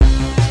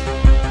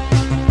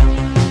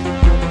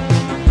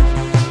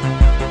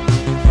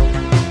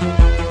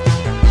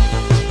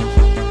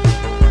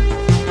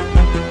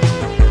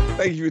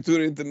for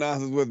tuning into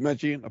Nonsense with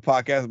Menchie, a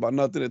podcast about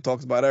nothing that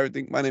talks about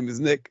everything. My name is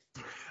Nick.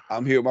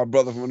 I'm here with my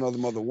brother from another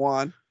mother,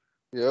 Juan.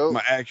 Yo.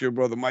 My actual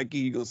brother, Mikey.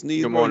 You gonna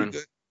sneeze, Good bro? You morning.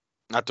 good?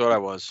 I thought I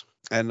was.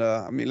 And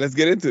let's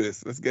get into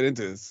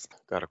this.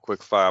 Got a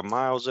quick 5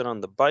 miles in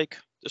on the bike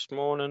this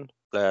morning.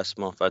 Last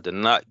month I did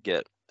not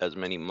get as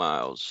many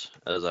miles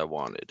as I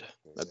wanted.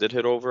 I did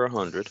hit over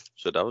 100,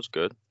 so that was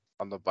good.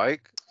 On the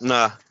bike?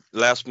 Nah,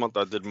 last month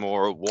I did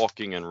more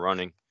walking and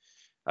running.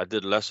 I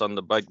did less on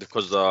the bike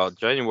because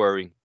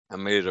January I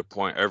made it a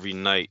point every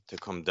night to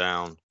come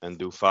down and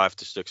do 5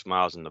 to 6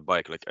 miles on the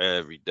bike like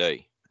every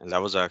day. And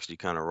that was actually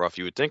kind of rough.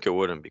 You would think it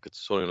wouldn't because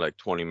it's only like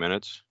 20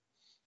 minutes.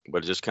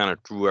 But it just kind of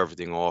threw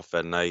everything off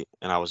at night.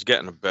 And I was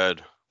getting to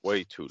bed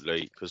way too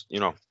late because,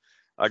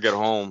 I get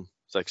home,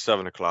 it's like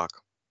 7 o'clock.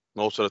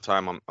 Most of the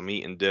time I'm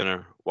eating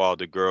dinner while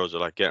the girls are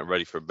like getting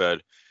ready for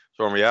bed.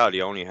 So in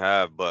reality, I only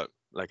have but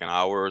like an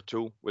hour or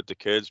two with the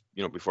kids,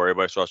 before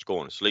everybody starts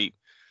going to sleep.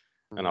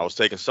 And I was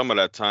taking some of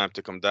that time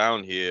to come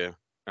down here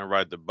and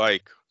ride the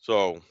bike.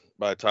 So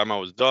by the time I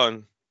was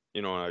done,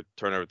 and I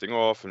turn everything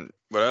off and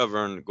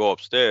whatever and go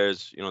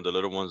upstairs, the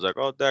little one's like,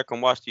 oh, Dad,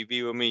 come watch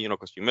TV with me,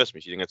 because you missed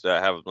me. She didn't get to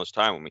have as much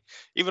time with me.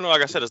 Even though,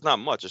 like I said, it's not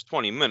much. It's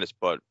 20 minutes.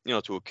 But,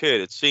 to a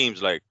kid, it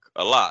seems like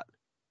a lot.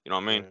 You know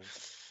what I mean? Yeah.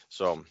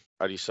 So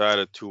I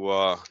decided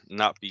to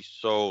not be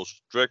so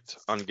strict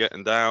on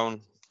getting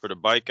down for the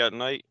bike at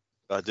night.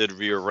 I did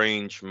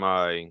rearrange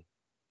my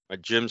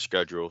gym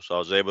schedule. So I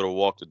was able to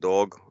walk the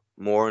dog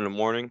more in the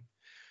morning.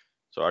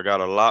 So I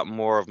got a lot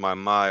more of my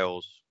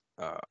miles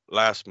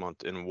last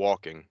month in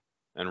walking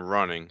and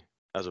running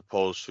as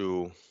opposed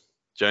to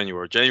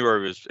January.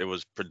 January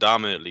was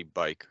predominantly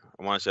bike.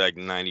 I want to say like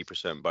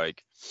 90%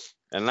 bike.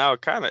 And now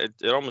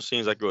it almost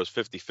seems like it was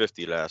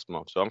 50-50 last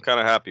month. So I'm kind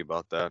of happy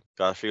about that.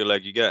 'Cause I feel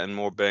like you're getting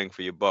more bang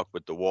for your buck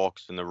with the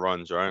walks and the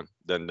runs, right?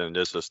 Than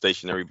just a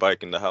stationary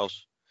bike in the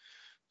house.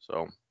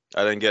 So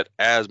I didn't get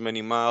as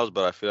many miles,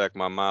 but I feel like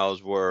my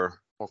miles were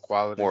More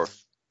quality. more,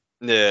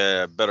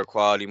 yeah, better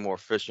quality, more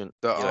efficient.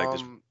 The Yeah, like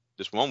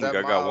this 1 week that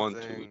I got mile 1,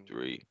 2,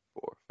 3,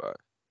 4, 5.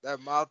 that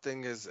mile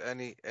thing is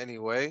any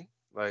way?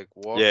 Like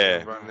walking,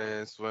 Yeah.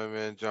 running,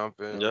 swimming,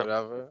 jumping, Yep.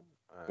 whatever.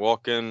 Alright.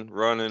 Walking,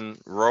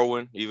 running,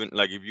 rowing, even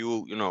like if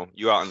you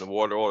out in the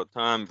water all the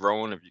time,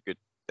 rowing, if you could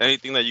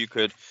anything that you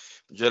could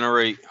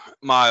generate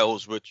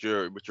miles with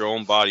your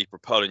own body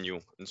propelling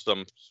you in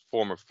some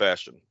form of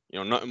fashion.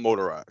 Nothing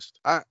motorized.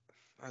 I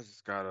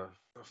just gotta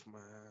off my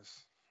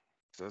ass.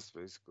 That's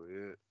basically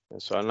it.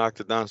 And so I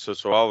knocked it down. So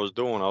I was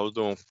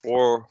doing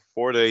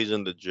 4 days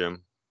in the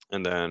gym.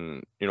 And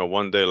then,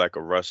 one day like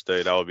a rest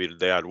day, that would be the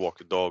day I'd walk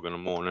the dog in the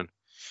morning.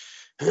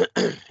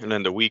 And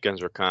then the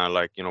weekends were kind of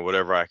like,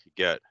 whatever I could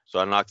get. So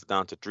I knocked it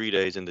down to 3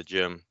 days in the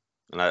gym.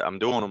 And I'm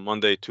doing a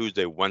Monday,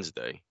 Tuesday,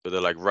 Wednesday. So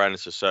they're like right in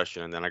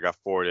succession. And then I got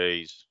 4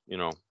 days,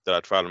 that I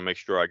try to make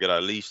sure I get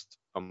at least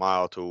a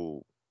mile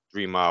to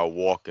 3 mile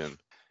walking.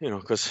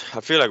 Because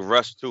I feel like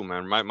rest too,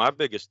 man. My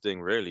biggest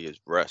thing really is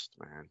rest,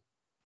 man.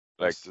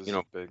 Like, This is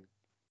a big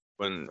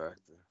when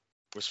factor.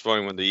 it's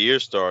funny when the year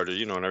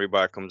started, and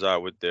everybody comes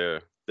out with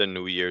their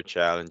New Year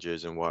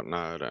challenges and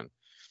whatnot. And,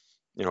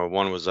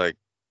 one was like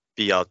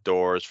be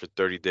outdoors for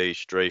 30 days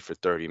straight for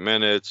 30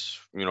 minutes.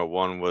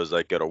 One was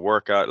like get a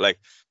workout. Like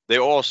they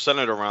all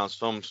centered around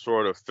some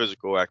sort of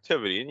physical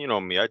activity.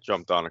 And me, I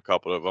jumped on a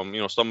couple of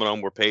them. Some of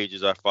them were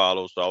pages I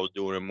follow, so I was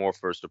doing it more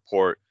for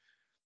support.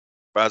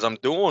 But as I'm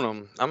doing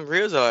them, I'm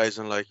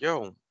realizing like,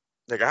 yo,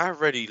 like I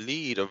already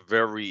lead a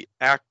very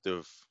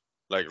active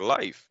like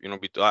life.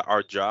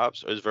 Our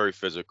jobs is very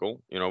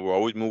physical. We're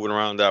always moving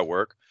around at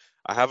work.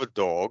 I have a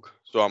dog,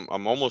 so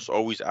I'm almost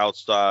always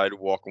outside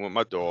walking with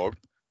my dog.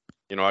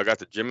 I got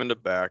the gym in the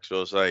back,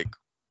 so it's like,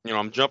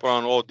 I'm jumping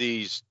on all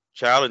these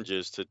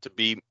challenges to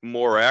be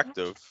more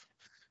active.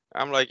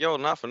 I'm like, yo,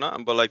 not for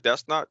nothing, but like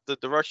that's not the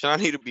direction I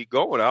need to be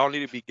going. I don't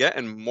need to be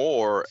getting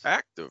more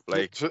active.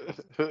 Like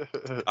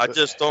I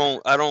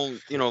don't,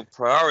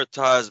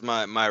 prioritize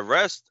my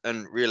rest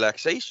and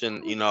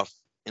relaxation enough.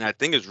 And I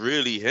think it's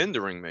really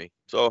hindering me.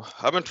 So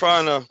I've been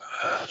trying to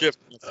shift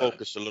my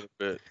focus a little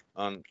bit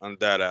on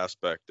that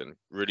aspect and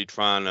really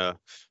trying to,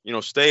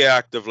 stay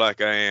active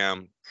like I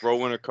am,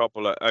 throw in a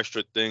couple of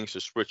extra things to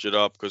switch it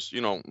up because,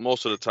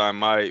 most of the time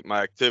my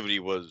activity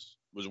was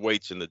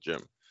weights in the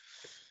gym.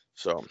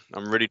 So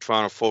I'm really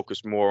trying to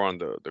focus more on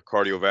the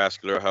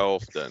cardiovascular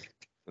health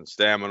and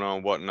stamina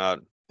and whatnot.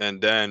 And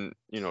then,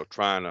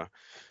 trying to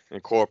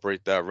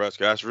incorporate that rest.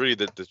 'Cause that's really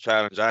the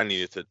challenge I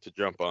needed to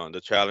jump on.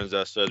 The challenge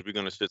that says we're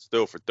gonna sit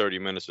still for 30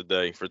 minutes a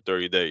day for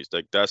 30 days.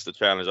 Like that's the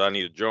challenge I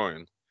need to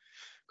join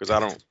because I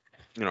don't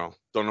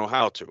know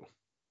how to.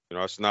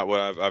 That's not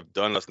what I've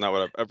done. That's not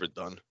what I've ever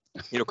done.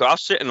 'Cause I'll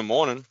sit in the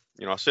morning.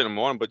 I'll sit in the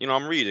morning, but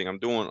I'm reading. I'm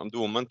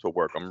doing mental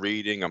work. I'm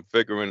reading. I'm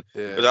figuring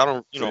because Yeah. I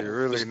don't. So you're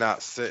really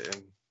not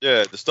sitting.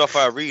 Yeah, the stuff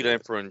I read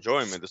ain't for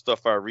enjoyment. The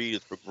stuff I read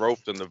is for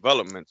growth and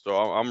development. So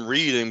I'm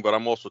reading, but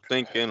I'm also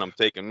thinking. I'm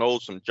taking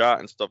notes. I'm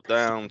jotting stuff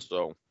down.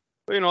 So,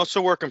 but it's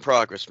a work in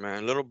progress,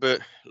 man. A little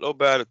bit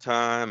at a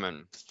time,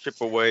 and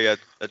chip away at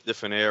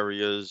different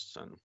areas.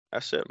 And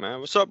that's it, man.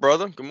 What's up,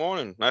 brother? Good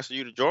morning. Nice of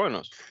you to join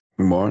us.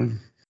 Good morning.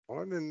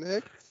 Morning,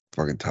 Nick.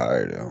 Fucking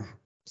tired, yo.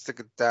 Sick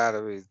of that.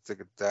 I mean,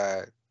 sick of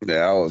that.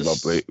 Yeah, I was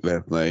Just- up late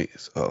last night,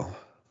 so.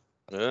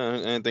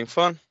 Yeah, anything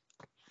fun?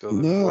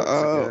 Building No, forts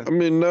I again.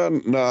 mean,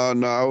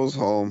 no, I was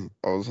home.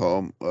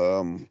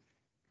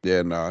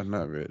 Yeah, no,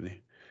 not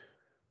really.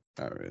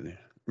 Not really.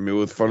 I mean, it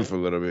was fun Yeah. for a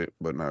little bit,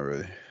 but not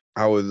really.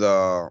 How was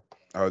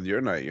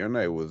your night? Your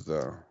night was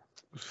fun.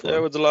 Yeah,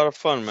 it was a lot of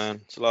fun,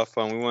 man. It's a lot of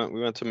fun.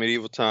 We went to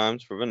medieval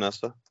times for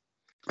Vanessa.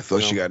 I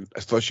thought you I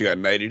thought she got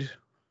knighted.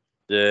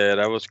 Yeah,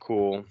 that was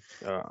cool.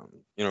 We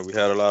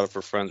had a lot of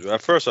her friends.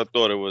 At first, I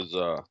thought it was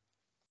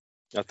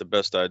not the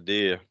best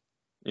idea,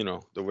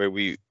 the way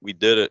we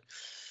did it,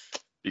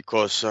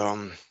 because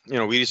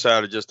we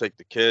decided to just take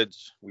the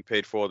kids. We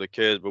paid for all the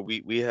kids, but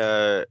we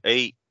had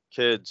 8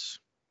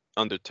 kids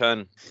under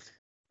 10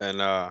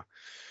 and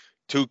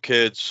 2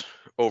 kids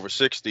over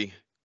 60.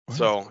 What?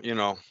 So,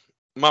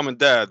 mom and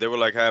dad, they were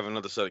like having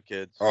another set of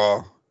kids.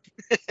 Oh,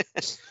 I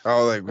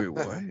was like, wait,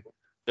 what?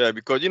 Yeah,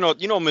 because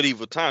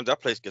medieval times, that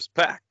place gets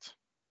packed.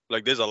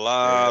 Like there's a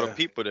lot Yeah. of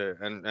people there,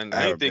 and I haven't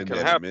anything been can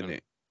there in a happen.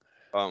 minute.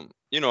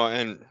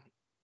 And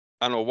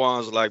I know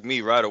ones like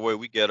me right away.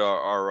 We get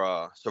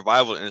our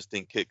survival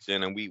instinct kicks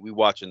in, and we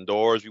watching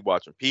doors, we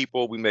watching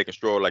people, we making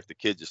sure like the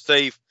kids are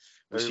safe.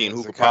 We seeing who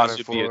Everyone's could accounted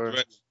possibly be a for.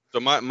 threat. So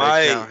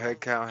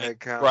Head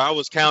count. bro, I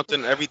was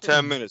counting every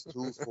 10 minutes.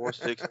 2, 4,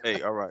 6,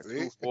 8. All right,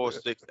 2, 4,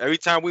 6. Every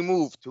time we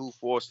move, 2,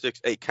 4,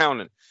 6, 8,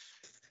 counting.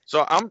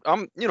 So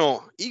I'm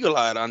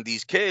eagle-eyed on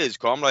these kids,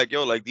 cause I'm like,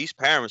 yo, like these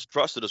parents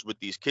trusted us with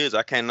these kids.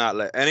 I cannot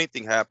let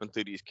anything happen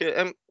to these kids.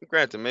 And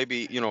granted,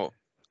 maybe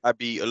I'd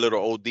be a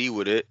little OD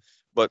with it,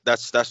 but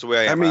that's the way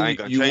I I am. I mean, ain't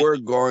gonna you change. were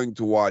going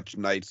to watch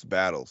Knights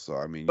battle, so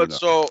I mean, But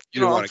so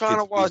you don't I'm want a trying kid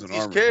to watch losing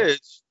these armor.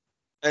 kids,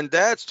 and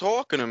Dad's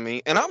talking to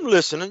me, and I'm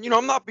listening.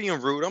 I'm not being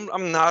rude.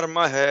 I'm nodding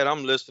my head.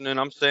 I'm listening.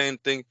 I'm saying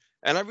things,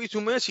 and every 2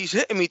 minutes he's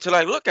hitting me till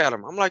I look at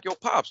him. I'm like, yo,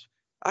 pops,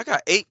 I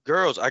got 8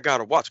 girls I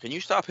gotta watch. Can you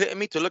stop hitting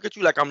me to look at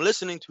you? Like I'm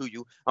listening to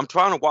you. I'm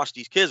trying to watch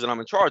these kids, and I'm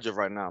in charge of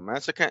right now,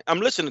 man. So I'm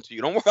listening to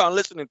you. Don't worry, I'm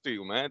listening to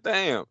you, man.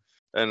 Damn.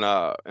 And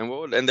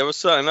there was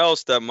something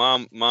else that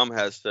mom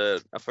had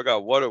said. I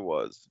forgot what it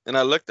was. And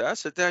I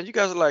said, damn, you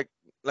guys are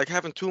like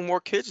having 2 more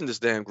kids in this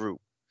damn group.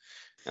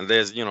 And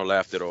there's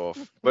laughed it off.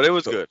 But it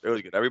was good. It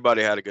was good.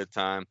 Everybody had a good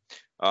time.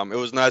 It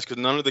was nice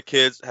because none of the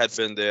kids had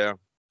been there.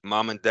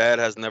 Mom and dad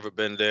has never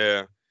been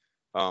there.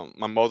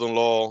 My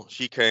mother-in-law,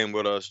 she came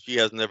with us. She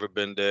has never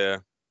been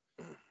there.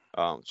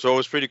 So it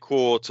was pretty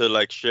cool to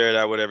like share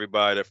that with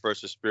everybody, their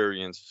first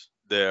experience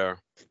there.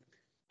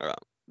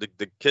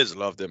 The kids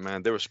loved it,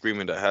 man. They were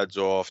screaming their heads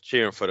off,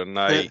 cheering for the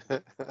night.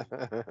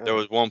 There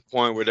was one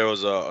point where there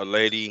was a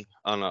lady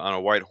on a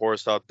white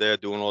horse out there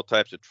doing all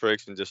types of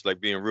tricks and just like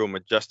being real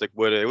majestic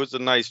with it. It was a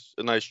nice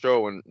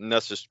show, and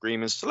Nessa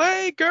screaming,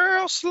 "Slay,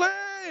 girl,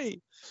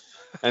 slay!"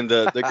 And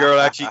the girl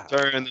actually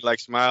turned and like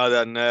smiled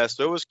at Ness.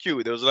 So it was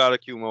cute. There was a lot of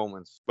cute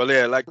moments. But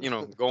yeah, like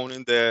going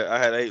in there, I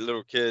had 8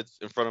 little kids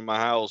in front of my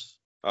house.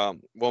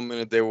 1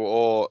 minute they were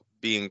all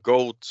being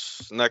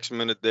goats. Next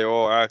minute they're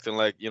all acting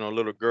like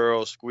little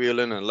girls,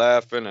 squealing and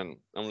laughing. And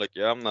I'm like,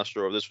 yeah, I'm not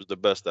sure if this was the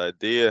best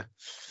idea,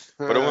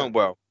 but it went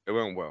well. It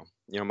went well.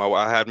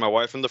 I had my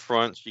wife in the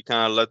front. She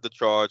kind of led the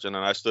charge, and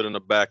then I stood in the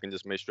back and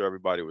just made sure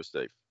everybody was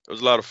safe. It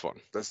was a lot of fun.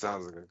 That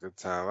sounds like a good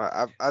time.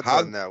 I've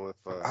How- done that with.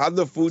 How's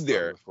the with food stuff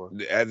there? before.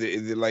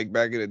 Is it like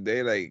back in the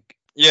day? Like,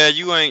 Yeah,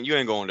 you ain't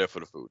going there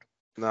for the food.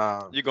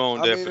 Nah. You're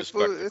going I there mean, for the the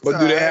food, spectacle. it's but do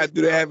they alright, have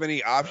do they have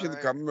any options?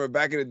 'Cause I alright. remember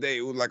back in the day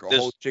it was like a There's-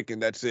 whole chicken.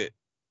 That's it.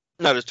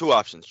 No, there's 2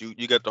 options. You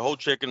get the whole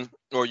chicken,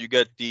 or you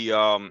get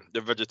the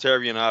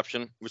vegetarian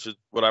option, which is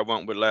what I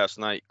went with last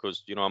night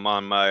because I'm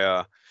on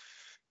my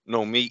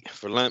no meat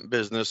for Lent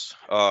business.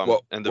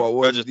 And the what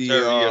was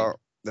vegetarian.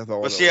 that's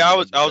all. But see, I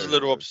was a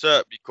little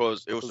upset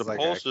because it was It was like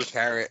supposed a to.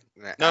 carrot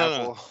and an No.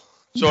 apple.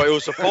 So it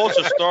was supposed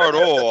to start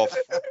off.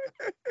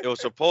 It was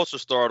supposed to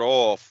start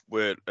off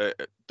with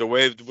the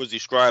way it was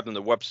described in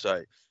the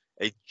website,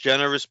 a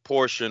generous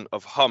portion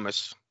of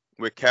hummus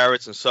with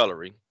carrots and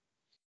celery,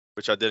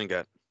 which I didn't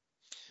get.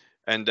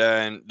 And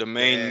then the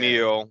main Damn.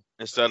 meal,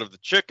 instead of the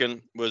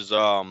chicken, was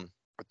a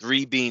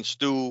 3-bean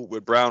stew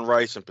with brown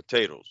rice and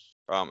potatoes.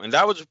 And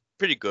that was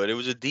pretty good. It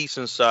was a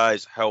decent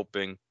size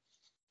helping.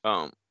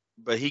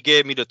 But he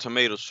gave me the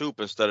tomato soup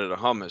instead of the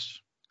hummus.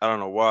 I don't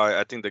know why.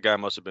 I think the guy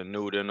must have been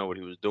new, didn't know what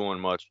he was doing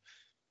much.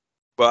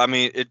 But I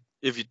mean,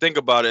 if you think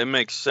about it, it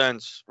makes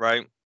sense,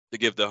 right? To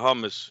give the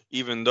hummus,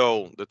 even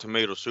though the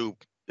tomato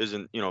soup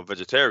isn't,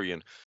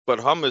 vegetarian. But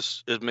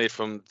hummus is made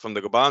from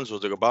the garbanzos.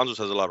 The garbanzos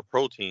has a lot of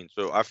protein,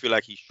 so I feel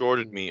like he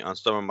shorted me on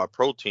some of my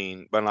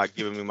protein by not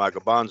giving me my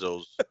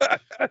garbanzos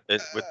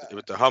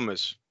with the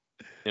hummus.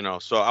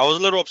 So I was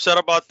a little upset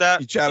about that.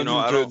 You challenged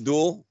him to a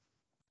duel.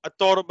 I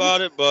thought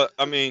about it, but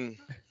I mean,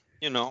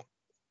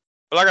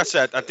 but like I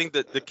said, I think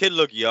that the kid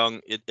looked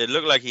young. It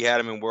looked like he had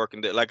him in work,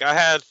 and like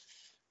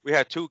we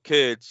had 2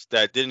 kids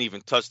that didn't even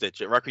touch that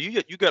shit, right? 'Cause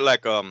you get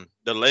like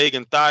the leg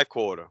and thigh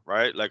quarter,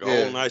 right? Like a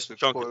whole nice just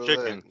chunk quarter of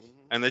chicken, leg.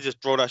 and they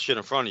just throw that shit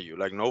in front of you,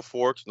 like no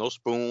forks, no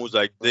spoons,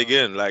 like dig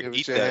in, like Eat with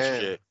eat your that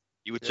hand. shit.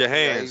 You with Yeah, your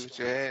yeah, hands. eat with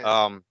your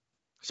hand.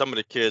 Some of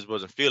the kids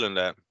wasn't feeling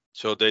that.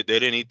 So they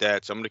didn't eat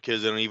that. Some of the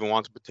kids didn't even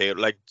want the potato.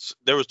 Like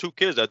there was 2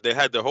 kids that they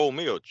had the whole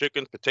meal,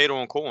 chicken, potato,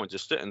 and corn,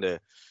 just sitting there.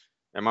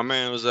 And my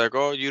man was like,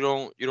 "Oh, you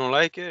don't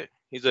like it?"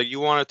 He's like, "You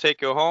want to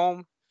take it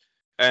home?"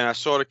 And I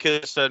saw the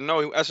kid said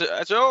no. I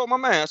said, "Oh, my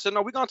man." I said,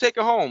 "No, we're gonna take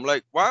it home."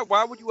 Like,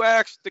 why would you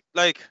ask?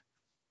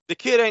 The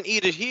kid ain't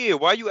eat it here.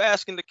 Why are you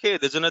asking the kid?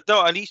 There's an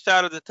adult on each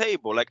side of the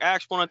table. Like,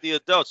 ask one of the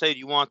adults, "Hey, do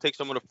you want to take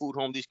some of the food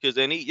home? These kids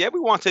ain't eat." Yeah,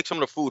 we want to take some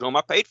of the food home.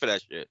 I paid for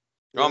that shit.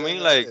 You know what I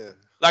mean?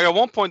 Like at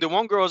one point, the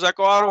one girl was like,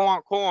 "Oh, I don't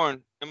want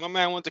corn," and my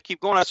man wanted to keep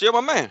going. I said, "Yo,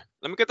 my man,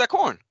 let me get that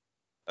corn."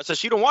 I said,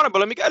 "She don't want it, but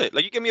let me get it.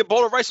 Like, you give me a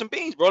bowl of rice and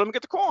beans, bro. Let me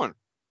get the corn."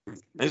 And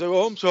he's like,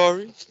 "Oh, I'm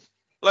sorry."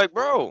 Like,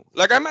 bro,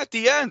 like I'm at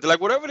the end. Like,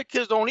 whatever the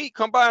kids don't eat,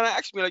 come by and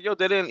ask me, like, "Yo,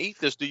 they didn't eat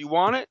this. Do you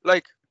want it?"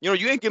 Like, you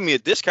ain't give me a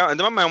discount. And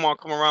then my man want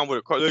to come around with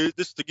a card.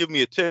 This is to give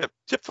me a tip.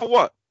 Tip for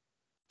what?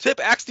 Tip,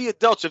 ask the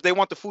adults if they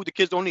want the food the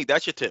kids don't eat.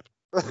 That's your tip.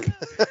 But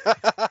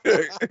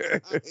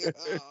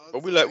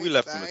we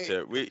left him a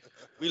tip. We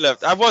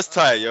left. I was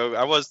tired, yo.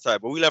 I was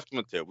tired, but we left him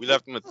a tip.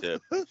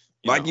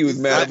 Mikey was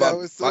mad about.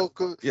 He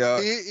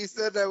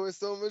said that with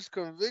so much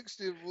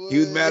conviction, boy. He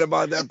was mad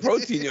about that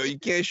protein, yo. You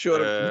can't short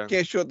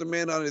the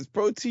man on his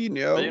protein,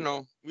 yo.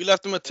 But, we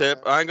left him a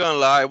tip. I ain't gonna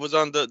lie, it was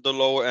on the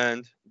lower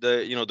end.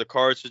 The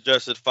card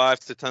suggested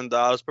 $5 to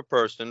 $10 per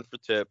person for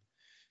tip.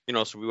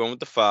 So we went with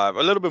the 5,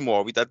 a little bit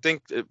more. I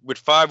think with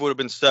 5 would have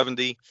been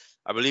 70.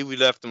 I believe we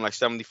left him like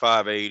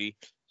 75, 80.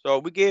 So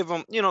we gave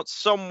him,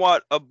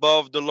 somewhat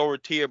above the lower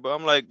tier. But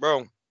I'm like,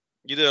 bro,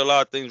 you did a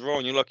lot of things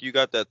wrong. You're lucky you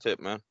got that tip,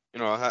 man.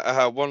 I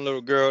had one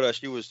little girl that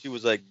she was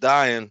like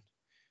dying,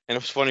 and it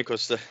was funny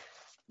because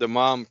the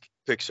mom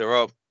picks her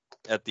up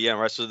at the end,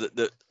 right? So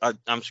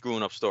I'm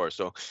screwing up stories.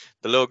 So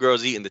the little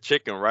girl's eating the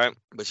chicken, right?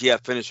 But she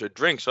had finished her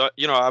drink. So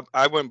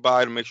I went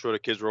by to make sure the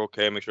kids were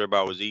okay, make sure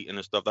everybody was eating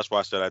and stuff. That's why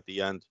I said at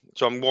the end.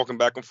 So I'm walking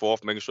back and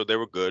forth, making sure they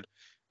were good.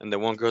 And then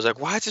one girl's like,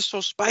 "Why is it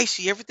so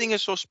spicy? Everything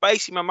is so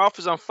spicy. My mouth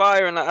is on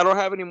fire, and I don't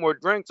have any more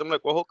drinks." I'm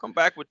like, "Well, he'll come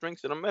back with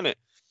drinks in a minute."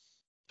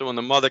 So when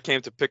the mother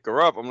came to pick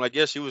her up, I'm like,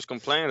 "Yeah, she was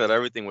complaining that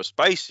everything was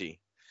spicy."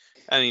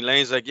 And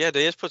Elaine's like, "Yeah,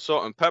 they just put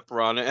salt and pepper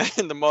on it."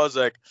 And the mother's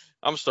like,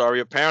 "I'm sorry.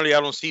 Apparently, I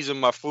don't season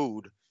my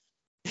food."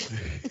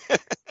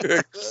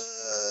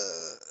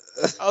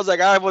 I was like,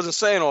 I wasn't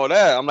saying all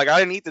that. I'm like, I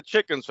didn't eat the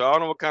chicken, so I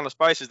don't know what kind of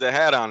spices they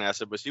had on it. I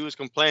said, but she was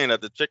complaining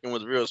that the chicken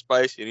was real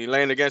spicy. And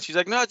Elaine again, she's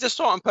like, "No, it's just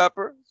salt and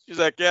pepper." She's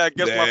like, "Yeah, I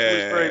guess my food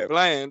is very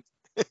bland."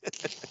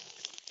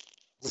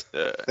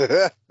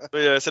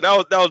 Yeah. So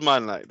that was my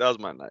night.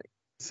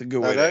 It's a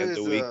good way to end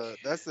the week.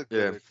 That's a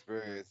good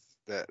experience.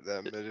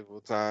 That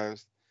medieval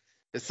times.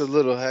 It's a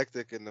little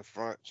hectic in the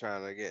front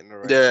trying to get in the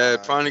right. Yeah,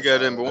 trying to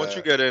get in, but once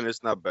you get in,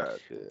 it's not bad.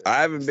 Yeah,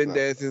 I haven't been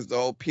there since the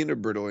whole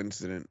peanut brittle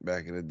incident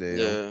back in the day.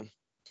 Yeah.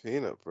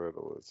 Peanut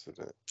brittle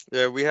incident.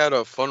 Yeah, we had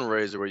a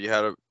fundraiser where you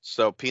had to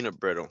sell peanut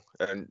brittle,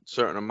 and a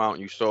certain amount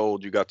you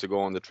sold, you got to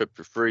go on the trip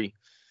for free.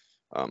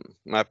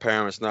 My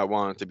parents, not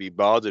wanting to be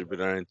bothered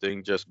with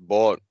anything, just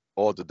bought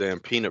all the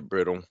damn peanut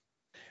brittle.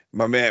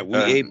 My man, we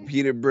ate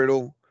peanut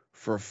brittle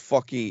for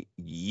fucking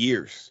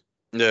years.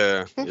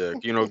 Yeah.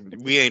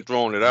 We ain't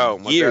throwing it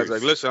out. My dad's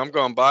like, "Listen, I'm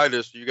gonna buy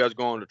this. You guys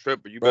go on the trip,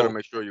 but you better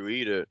make sure you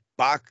eat it."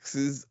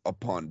 Boxes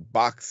upon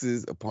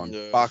boxes upon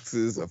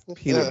boxes of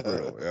peanut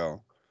brittle,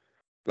 yo.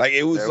 Like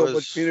it was so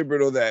much peanut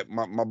brittle that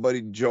my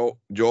buddy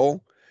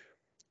Joel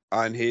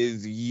on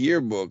his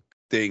yearbook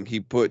thing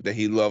he put that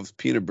he loves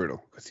peanut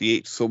brittle because he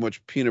ate so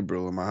much peanut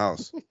brittle in my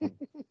house.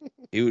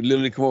 He would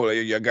literally come over like,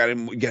 "You got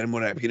him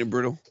one of that peanut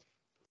brittle."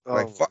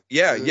 Like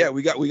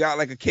we got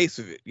like a case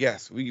of it.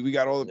 Yes, we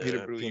got all the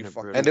peanut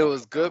brittle. And it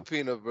was good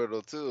peanut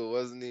brittle too. It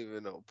wasn't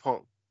even no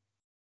punk.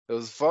 It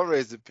was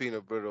fundraiser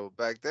peanut brittle.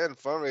 Back then,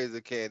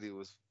 fundraiser candy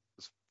was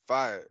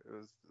fire. It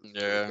was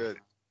good.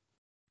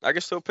 I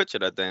can still picture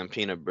that damn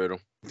peanut brittle.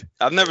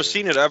 I've never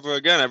seen it ever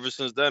again. Ever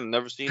since then,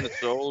 never seen it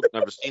sold.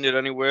 Never seen it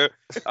anywhere.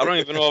 I don't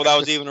even know if that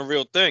was even a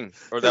real thing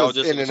or that was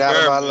just in and out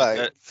of my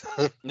life.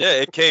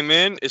 It came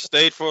in, it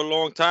stayed for a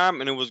long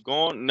time, and it was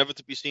gone, never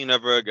to be seen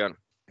ever again.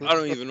 I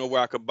don't even know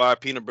where I could buy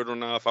peanut brittle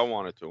now if I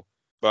wanted to,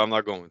 but I'm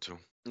not going to.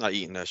 I'm not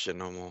eating that shit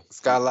no more. It's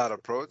got a lot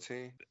of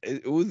protein.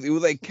 It was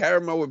like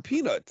caramel with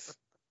peanuts.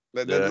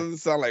 That doesn't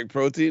sound like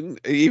protein.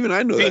 Even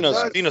I know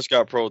that. Peanuts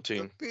got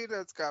protein. The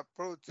peanuts got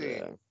protein.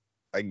 Yeah,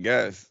 I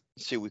guess.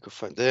 Let's see if we can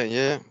find that.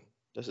 Yeah,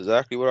 that's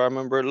exactly what I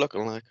remember it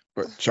looking like.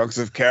 But chunks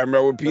of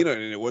caramel with peanut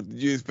in it. What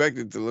did you expect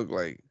it to look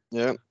like?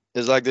 Yeah.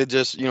 It's like they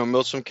just,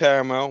 melt some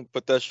caramel,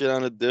 put that shit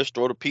on a dish,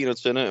 throw the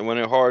peanuts in it, and when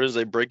it hardens,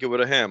 they break it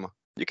with a hammer.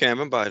 You can't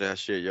even buy that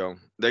shit, yo.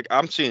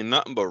 I'm seeing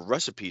nothing but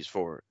recipes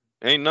for it.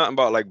 Ain't nothing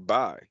about like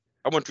buy.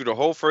 I went through the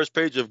whole first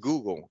page of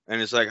Google, and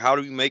it's like, how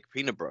do you make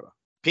peanut brittle?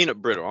 Peanut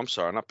brittle. I'm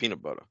sorry, not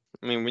peanut butter.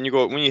 I mean, when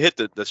you hit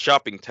the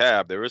shopping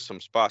tab, there is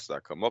some spots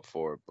that come up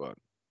for it, but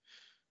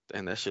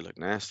damn, that shit look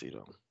nasty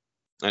though.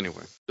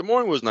 Anyway, the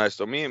morning was nice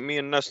though. Me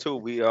and Ness too.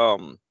 We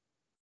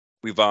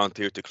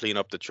volunteered to clean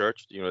up the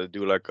church. They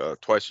do like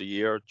twice a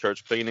year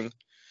church cleaning.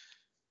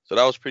 So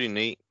that was pretty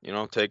neat,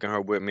 taking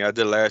her with me. I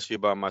did last year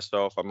by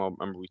myself. I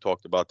remember we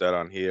talked about that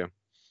on here.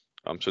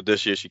 So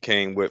this year she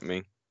came with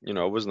me. It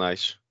was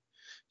nice.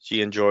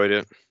 She enjoyed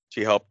it.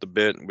 she helped a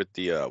bit with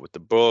the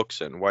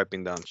books and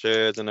wiping down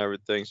chairs and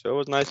everything. So it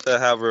was nice to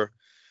have her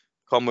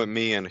come with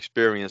me and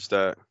experience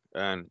that,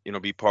 and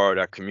be part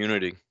of that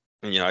community.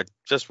 And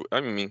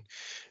I mean,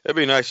 it'd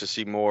be nice to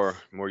see more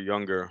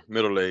younger,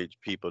 middle-aged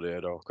people there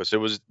though, because it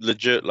was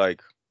legit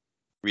like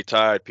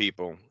retired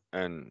people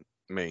and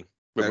me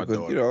with my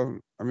daughter.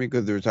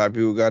 Because the retired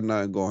people got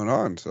nothing going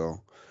on, so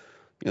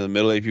the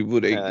middle-aged people,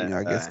 they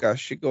I guess got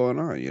shit going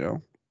on,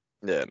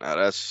 Yeah, no,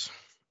 that's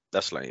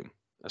lame.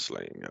 That's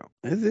lame,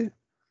 Is it?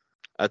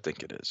 I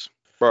think it is,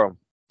 bro.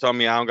 Tell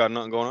me I don't got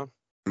nothing going on.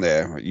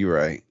 Yeah, you're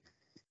right.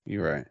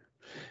 You're right.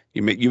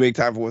 You make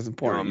time for what's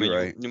important. You're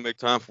right. You make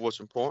time for what's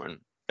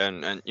important,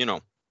 and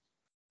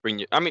bring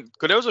you. I mean,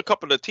 because there was a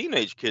couple of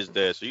teenage kids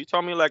there. So you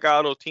tell me, like, out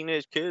of those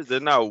teenage kids,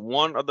 there's not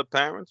one of the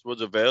parents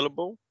was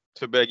available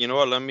to beg. You know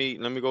what? Let me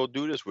go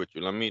do this with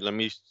you. Let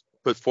me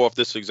put forth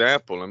this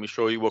example. Let me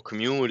show you what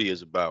community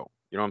is about.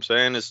 You know what I'm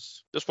saying?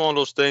 It's just one of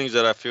those things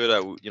that I feel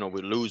that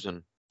we're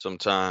losing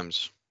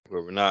sometimes,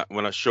 where we're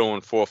not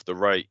showing forth the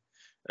right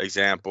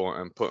example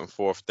and putting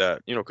forth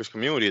that because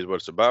community is what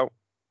it's about.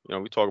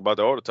 We talk about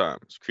that all the time.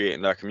 It's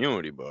creating that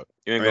community, but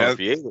you ain't gonna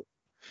create it.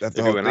 That's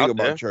the whole thing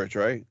about church,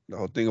 right? The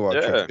whole thing about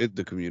church is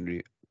the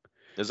community.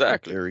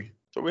 Exactly.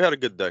 So we had a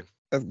good day.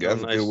 That's good.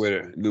 That's a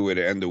good way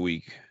to end the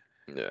week.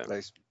 Yeah.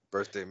 Nice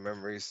birthday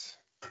memories.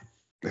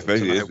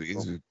 Especially this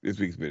week. This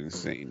week's been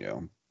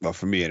insane, Well,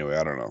 for me anyway.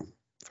 I don't know.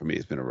 For me,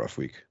 it's been a rough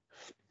week.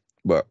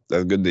 But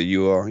that's good that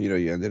you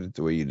you ended it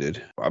the way you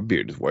did. My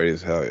beard is white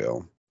as hell,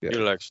 yo. Yeah.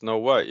 You're like Snow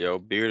White, yo.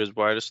 Beard is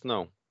white as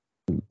snow.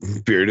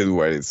 Beard is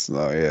white as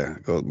snow, yeah.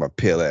 Goes my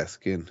pale ass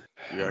skin.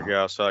 You gotta get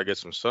outside, get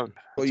some sun.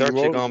 It's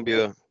actually gonna be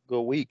a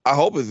good week. I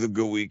hope it's a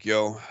good week,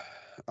 yo.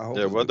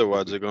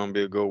 Weather-wise, it's gonna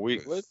be a good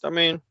week. But, I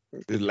mean,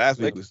 last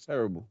week was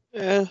terrible.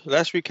 Yeah,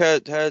 last week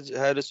had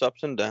its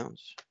ups and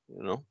downs.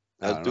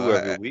 As do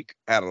every week.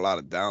 Had a lot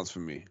of downs for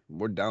me.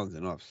 More downs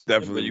than ups.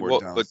 Definitely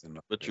more downs than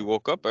ups. But you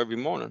woke up every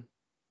morning.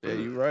 Yeah,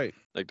 you're right.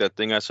 Like that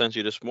thing I sent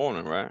you this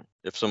morning, right?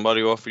 If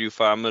somebody offered you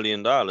 $5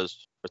 million or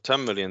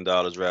 $10 million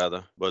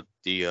rather, but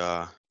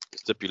the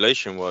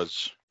stipulation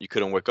was you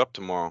couldn't wake up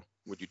tomorrow,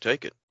 would you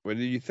take it? When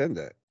did you send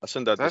that? I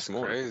sent that this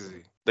morning. That's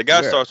crazy. The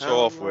guy starts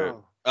off with,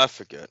 I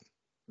forget.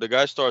 The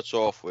guy starts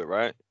off with,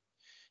 right?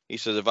 He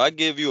says, if I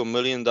give you $1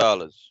 million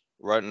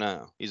right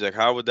now, he's like,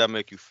 how would that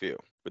make you feel?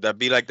 Would that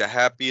be like the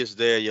happiest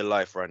day of your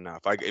life right now?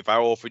 If I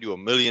offered you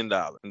 $1 million,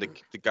 and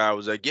the guy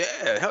was like,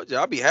 yeah, hell yeah,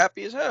 I'll be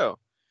happy as hell.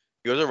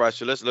 He goes, all right,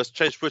 so let's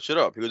switch it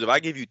up. He goes, if I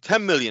give you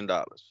 $10 million,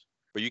 but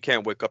you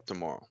can't wake up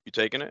tomorrow, you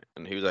taking it?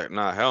 And he was like,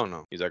 nah, hell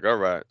no. He's like, all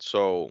right,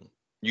 so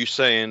you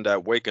saying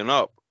that waking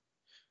up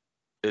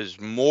is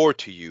more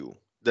to you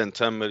than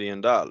 $10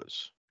 million,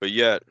 but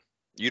yet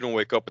you don't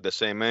wake up with the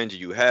same energy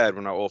you had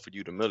when I offered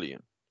you the $1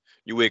 million.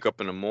 You wake up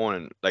in the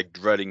morning like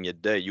dreading your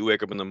day. You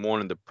wake up in the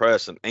morning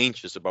depressed and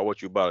anxious about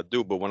what you're about to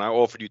do. But when I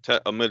offered you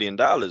 $1 million,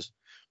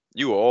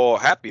 you were all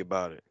happy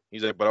about it.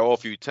 He's like, but I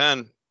offer you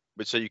 10,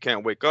 but say you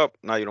can't wake up.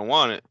 Now you don't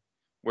want it.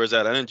 Where's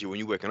that energy when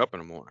you waking up in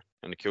the morning?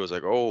 And the kid was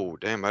like, oh,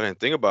 damn, I didn't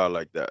think about it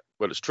like that.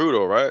 But it's true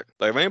though, right?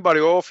 Like if anybody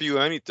offer you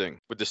anything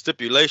with the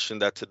stipulation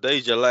that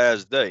today's your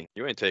last day,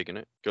 you ain't taking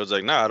it. Kid's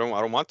like, nah, I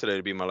don't want today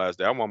to be my last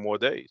day. I want more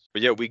days.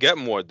 But yet we get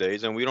more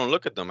days and we don't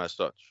look at them as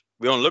such.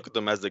 We don't look at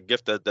them as the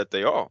gift that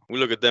they are. We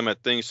look at them as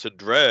things to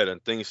dread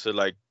and things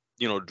to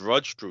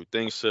drudge through,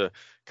 things to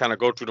kind of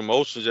go through the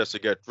motions just to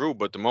get through.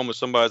 But the moment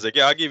somebody's like,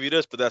 yeah, I'll give you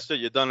this, but that's it,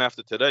 you're done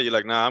after today. You're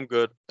like, nah, I'm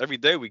good. Every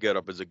day we get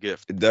up is a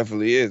gift. It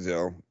definitely is,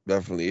 yo.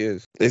 Definitely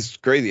is. It's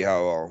crazy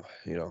how,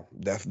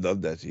 death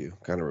does that to you.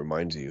 Kind of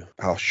reminds you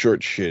how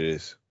short shit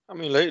is. I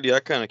mean, lately I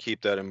kind of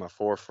keep that in my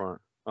forefront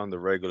on the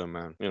regular,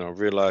 man.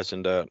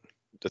 Realizing that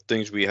the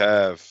things we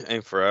have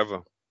ain't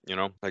forever.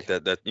 Like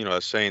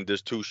that saying,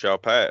 this too shall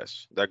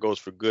pass. That goes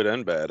for good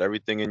and bad.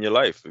 Everything in your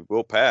life, it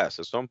will pass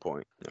at some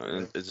point.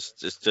 And it's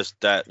just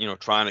that,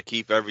 trying to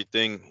keep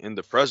everything in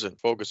the present,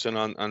 focusing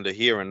on the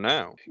here and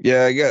now.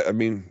 Yeah,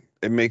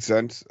 it makes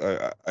sense.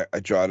 I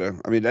try to,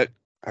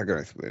 how can I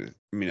explain it?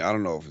 I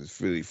don't know if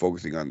it's really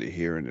focusing on the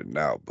here and the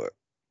now, but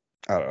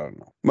I don't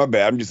know. My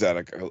bad. I'm just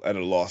at a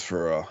loss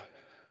for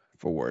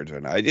words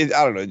right now. I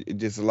don't know.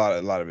 It's just a lot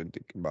of it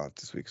thinking about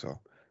this week, so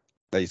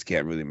I just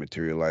can't really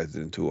materialize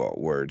it into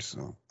words.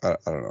 So I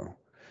don't know.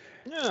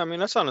 Yeah,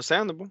 that's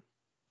understandable.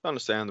 It's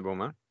understandable,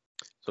 man.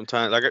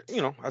 Sometimes,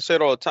 I say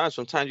it all the time.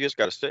 Sometimes you just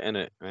got to sit in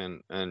it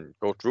and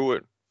go through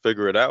it,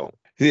 figure it out.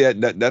 Yeah,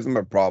 that's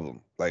my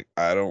problem. Like,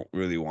 I don't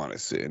really want to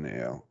sit in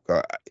it.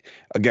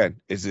 Again,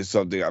 it's just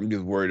something I'm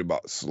just worried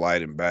about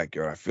sliding back.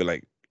 I feel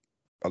like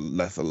I'm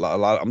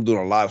doing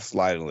a lot of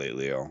sliding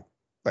lately, yo.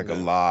 Like a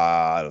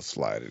lot of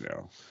sliding,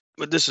 yo.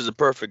 But this is a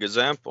perfect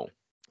example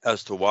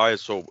as to why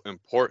it's so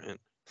important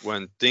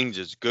when things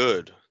is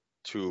good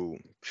to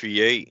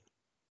create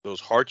those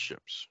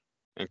hardships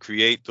and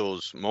create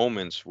those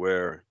moments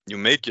where you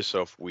make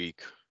yourself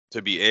weak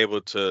to be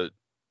able to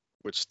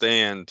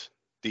withstand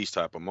these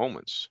type of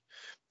moments.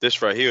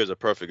 This right here is a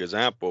perfect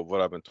example of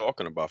what I've been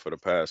talking about for the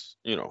past,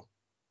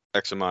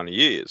 X amount of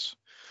years.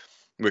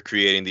 We're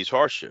creating these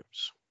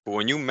hardships. But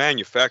when you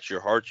manufacture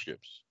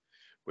hardships,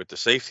 with the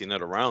safety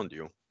net around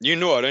you, you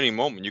know at any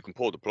moment you can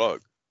pull the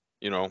plug.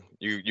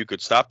 You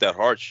could stop that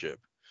hardship,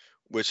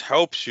 which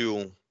helps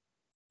you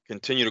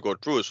continue to go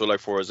through it. So, like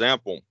for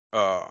example,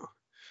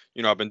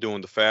 I've been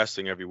doing the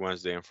fasting every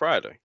Wednesday and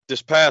Friday.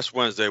 This past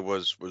Wednesday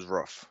was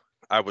rough.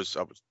 I was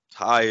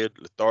tired,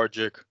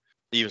 lethargic,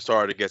 even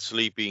started to get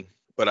sleepy.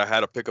 But I had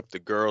to pick up the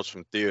girls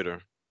from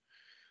theater,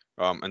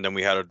 and then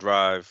we had to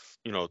drive,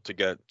 to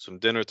get some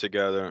dinner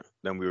together.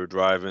 Then we were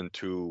driving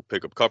to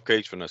pick up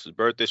cupcakes for Nessa's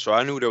birthday. So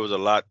I knew there was a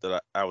lot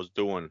that I was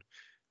doing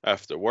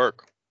after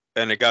work,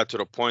 and it got to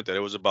the point that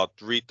it was about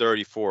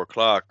 3:30, 4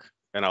 o'clock,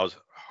 and I was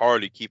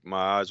hardly keeping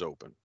my eyes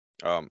open.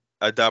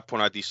 At that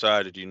point, I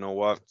decided, you know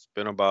what? It's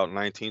been about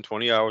 19,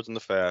 20 hours in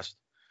the fast.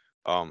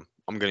 I'm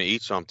going to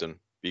eat something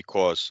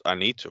because I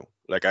need to.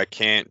 Like, I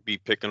can't be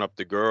picking up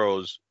the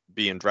girls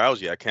being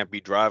drowsy. I can't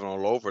be driving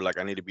all over like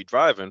I need to be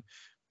driving,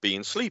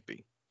 being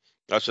sleepy.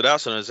 So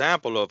that's an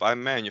example of I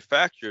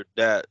manufactured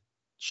that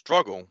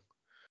struggle,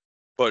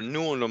 but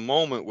knew in the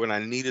moment when I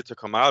needed to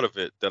come out of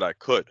it that I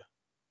could.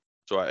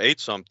 So I ate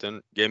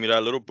something, gave me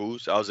that little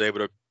boost. I was able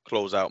to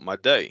close out my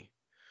day.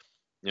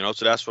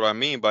 So that's what I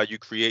mean by you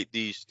create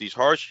these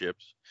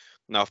hardships.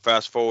 Now,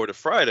 fast forward to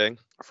Friday.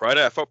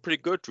 Friday, I felt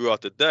pretty good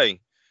throughout the day.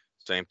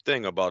 Same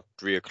thing. About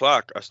 3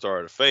 o'clock, I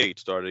started to fade,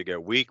 started to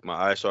get weak. My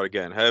eyes started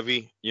getting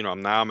heavy.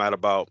 Now I'm at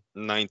about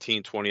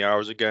 19, 20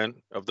 hours again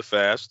of the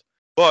fast.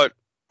 But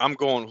I'm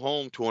going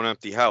home to an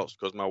empty house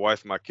because my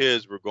wife and my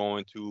kids were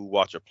going to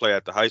watch a play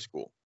at the high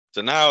school.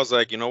 So now I was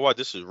like, you know what?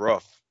 This is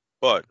rough.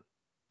 But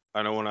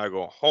I know when I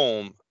go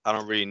home, I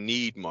don't really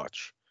need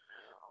much.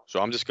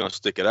 So I'm just going to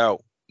stick it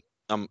out.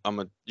 I'm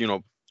gonna,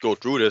 go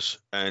through this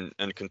and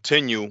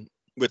continue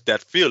with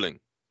that feeling.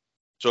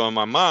 So in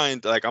my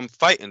mind, like I'm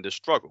fighting this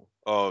struggle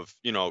of,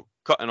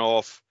 cutting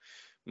off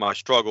my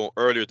struggle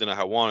earlier than I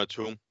had wanted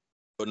to,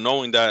 but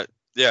knowing that,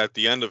 at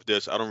the end of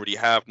this, I don't really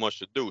have much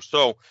to do.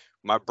 So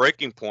my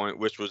breaking point,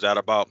 which was at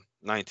about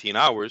 19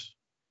 hours,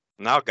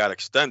 now got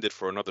extended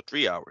for another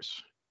 3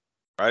 hours.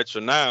 Right. So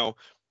now,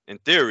 in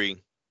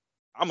theory,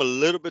 I'm a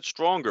little bit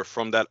stronger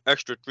from that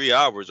extra 3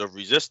 hours of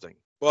resisting.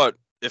 But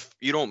if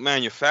you don't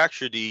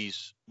manufacture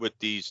these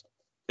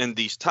in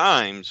these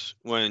times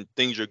when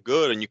things are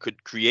good and you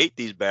could create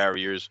these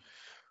barriers,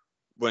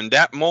 when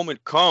that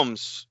moment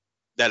comes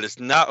that is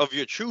not of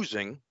your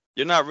choosing,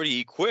 you're not really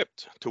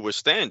equipped to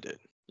withstand it.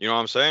 You know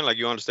what I'm saying? Like,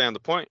 you understand the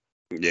point?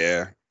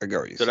 Yeah, I got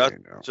what you're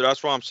saying. So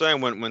that's what I'm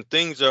saying. When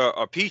things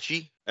are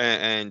peachy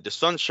and the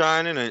sun's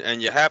shining and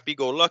you're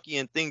happy-go-lucky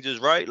and things is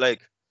right,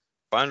 like,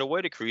 find a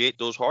way to create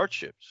those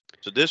hardships.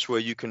 So this way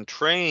you can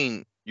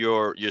train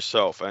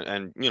yourself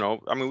and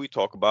we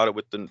talk about it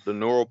with the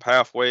neural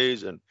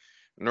pathways and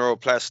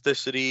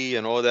neuroplasticity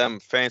and all them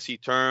fancy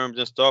terms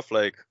and stuff,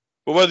 like,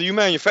 but whether you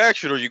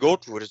manufacture it or you go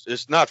through it,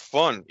 it's not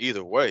fun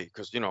either way,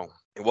 because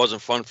it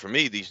wasn't fun for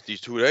me these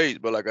 2 days.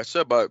 But like I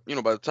said, by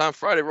the time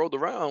Friday rolled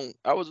around,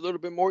 I was a little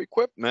bit more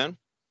equipped, man.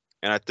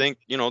 And I think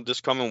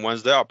this coming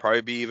Wednesday I'll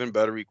probably be even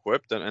better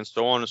equipped, and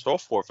so on and so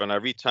forth. And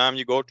every time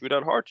you go through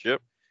that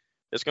hardship,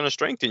 it's going to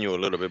strengthen you a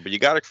little bit, but you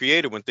got to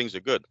create it when things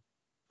are good.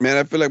 Man,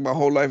 I feel like my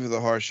whole life is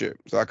a hardship,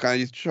 so I kind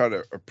of just try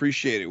to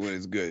appreciate it when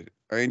it's good.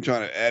 I ain't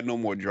trying to add no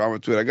more drama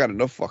to it. I got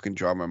enough fucking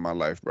drama in my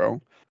life,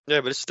 bro.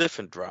 Yeah, but it's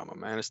different drama,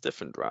 man. It's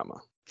different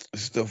drama.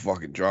 It's still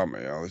fucking drama,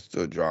 yo. It's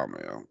still drama,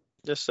 yo.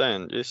 Just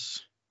saying,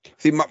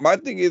 See, my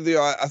thing is,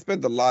 I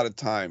spent a lot of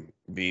time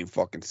being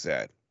fucking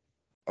sad.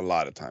 A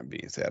lot of time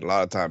being sad. A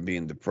lot of time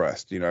being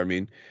depressed, you know what I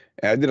mean?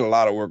 And I did a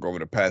lot of work over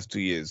the past 2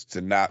 years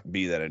to not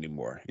be that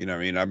anymore, you know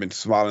what I mean? I've been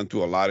smiling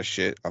through a lot of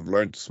shit. I've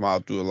learned to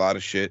smile through a lot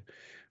of shit.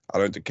 I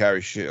learned to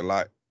carry shit a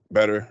lot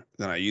better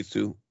than I used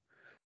to.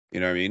 You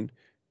know what I mean?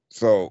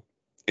 So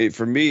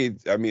for me,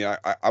 I mean,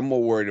 I'm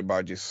more worried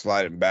about just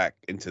sliding back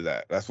into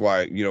that. That's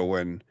why,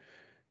 when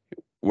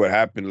what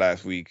happened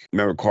last week,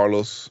 remember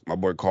Carlos, my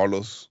boy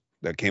Carlos,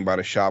 that came by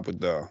the shop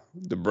with the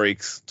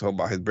brakes, talking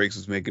about his brakes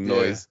was making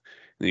noise.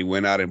 And he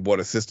went out and bought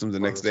a system the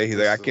next day. He's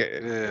like, I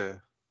can't. Yeah.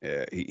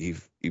 Yeah,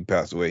 he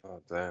passed away.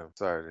 Oh, damn.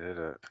 Sorry to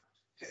hear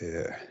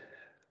that.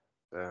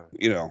 Yeah.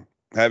 Damn.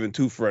 Having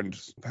 2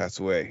 friends pass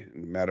away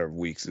in a matter of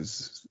weeks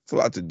it's a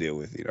lot to deal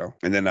with,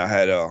 And then I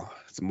had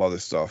some other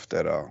stuff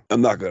that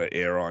I'm not gonna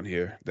air on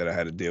here that I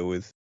had to deal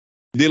with.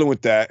 Dealing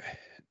with that,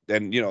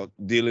 and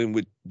dealing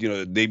with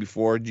the day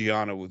before,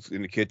 Gianna was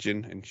in the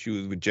kitchen and she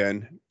was with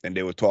Jen and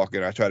they were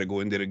talking. I tried to go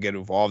in there to get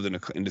involved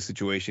in the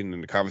situation, in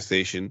the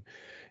conversation,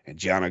 and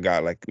Gianna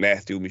got like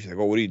nasty with me. She's like,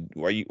 "Oh,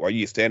 why are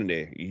you standing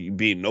there? You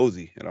being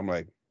nosy?" And I'm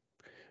like,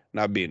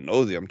 not being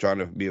nosy. I'm trying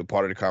to be a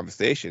part of the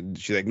conversation.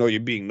 She's like, "No,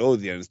 you're being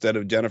nosy." And instead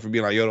of Jennifer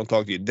being like, "Yo, don't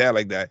talk to your dad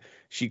like that,"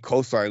 she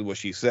co-signs what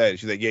she said.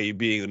 She's like, "Yeah, you're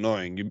being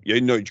annoying.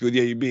 She goes,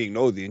 "Yeah, you're being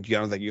nosy." And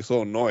Gianna's like, "You're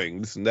so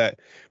annoying, this and that."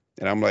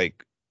 And I'm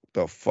like,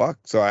 the fuck?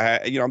 So I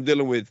had, I'm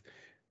dealing with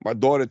my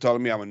daughter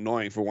telling me I'm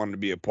annoying for wanting to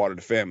be a part of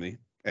the family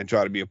and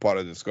try to be a part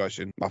of the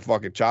discussion. My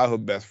fucking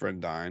childhood best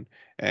friend dying.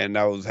 And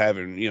I was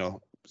having,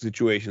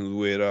 situations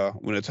with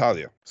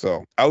Natalia.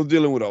 So I was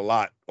dealing with a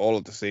lot all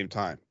at the same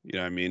time. You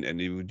know what I mean?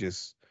 And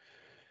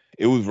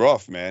it was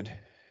rough, man.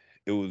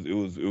 it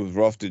was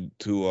rough to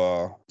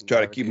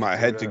try to keep my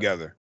head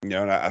together. You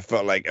know, and I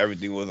felt like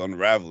everything was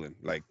unraveling.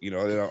 Like, you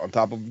know, on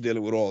top of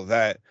dealing with all of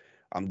that,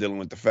 I'm dealing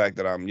with the fact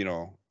that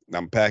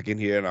I'm packing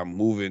here and I'm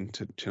moving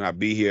to not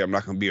be here. I'm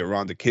not gonna be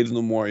around the kids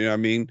no more. You know what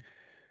I mean?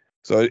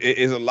 So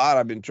it's a lot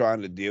I've been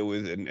trying to deal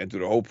with, and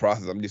through the whole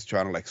process, I'm just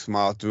trying to like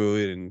smile through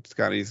it and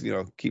kind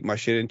of keep my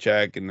shit in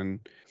check. And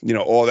then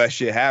all that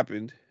shit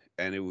happened,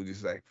 and it was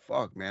just like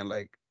fuck, man.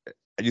 Like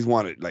I just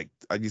wanted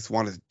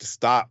to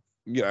stop.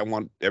 I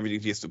want everything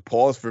just to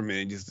pause for a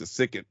minute, just to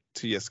sick it,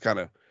 to just kind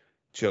of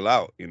chill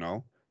out.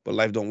 But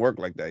life don't work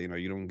like that.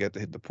 You don't get to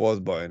hit the pause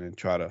button and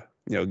try to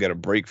get a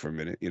break for a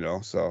minute.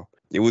 So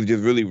it was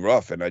just really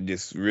rough, and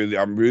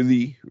I'm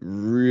really,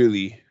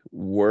 really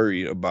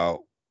worried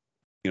about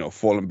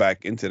falling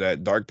back into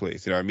that dark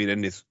place. You know what I mean?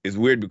 And it's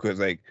weird because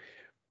like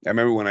I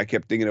remember when I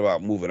kept thinking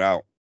about moving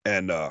out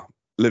and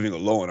living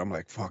alone, I'm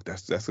like, fuck,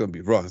 that's gonna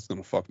be rough. It's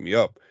gonna fuck me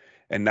up.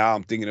 And now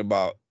I'm thinking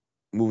about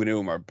moving in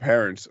with my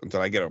parents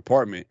until I get an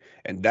apartment,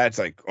 and that's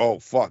like, oh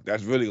fuck,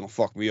 that's really gonna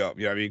fuck me up.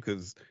 You know what I mean?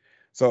 Because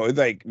so it's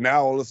like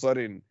now all of a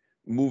sudden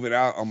moving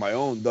out on my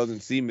own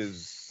doesn't seem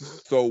as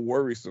so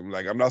worrisome.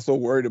 Like I'm not so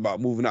worried about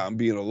moving out and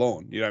being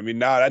alone. You know what I mean?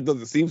 Now that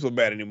doesn't seem so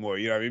bad anymore.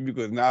 You know what I mean?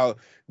 Because now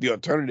the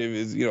alternative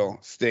is,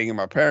 staying in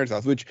my parents'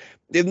 house, which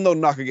there's no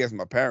knock against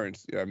my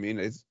parents. You know what I mean?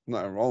 It's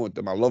nothing wrong with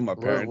them. I love my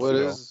parents.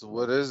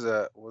 What is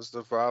that? What's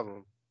the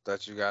problem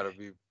that you gotta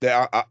be?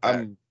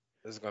 I'm.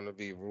 There's gonna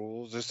be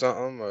rules or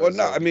something. Or well,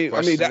 no, I mean,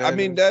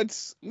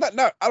 that's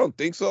not. I don't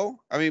think so.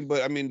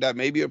 But that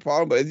may be a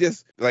problem. But it's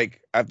just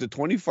like after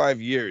 25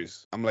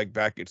 years, I'm like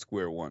back at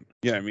square one.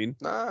 You know what I mean?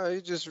 Nah,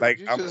 you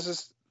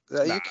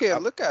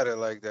can't look at it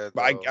like that.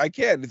 But I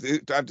can't.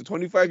 After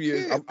 25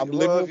 years, I'm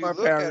living with my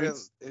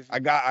parents. I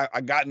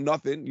got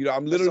nothing.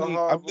 I'm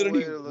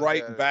literally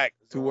right back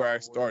to where I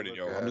started,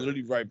 yo. I'm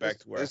literally right back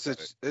to where I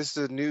started. It's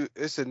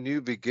a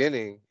new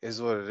beginning,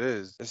 is what it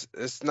is.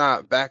 It's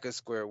not back at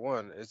square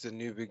one. It's a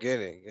new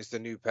beginning. It's a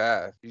new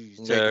path.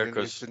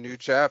 It's a new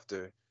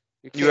chapter.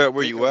 You at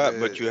where you at,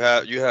 but you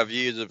have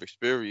years of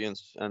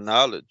experience and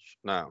knowledge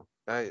now.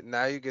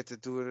 Now you get to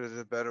do it in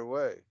a better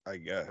way. I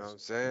guess. You know what I'm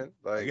saying?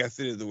 I guess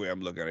it is the way I'm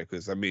looking at it.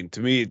 Because, to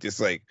me, it's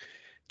just like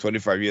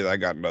 25 years, I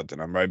got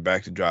nothing. I'm right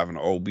back to driving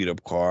an old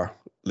beat-up car,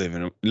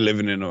 living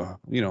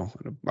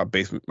in my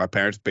basement, my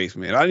parents'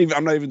 basement. And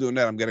I'm not even doing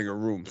that. I'm getting a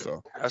room,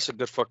 so. That's a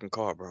good fucking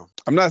car, bro.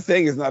 I'm not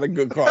saying it's not a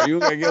good car. You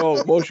don't get all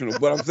emotional.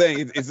 But I'm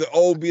saying it's an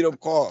old beat-up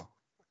car.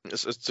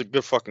 It's a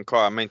good fucking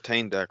car. I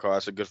maintained that car.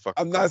 It's a good fucking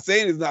car. I'm not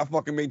saying it's not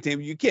fucking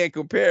maintained. You can't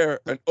compare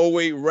an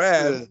 08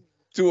 Raz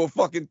to a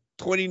fucking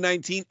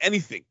 2019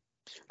 anything.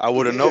 I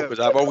wouldn't know because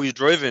I've always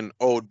driven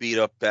old beat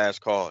up ass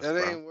cars. That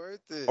ain't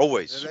worth it.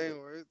 Always. That ain't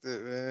worth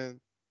it, man.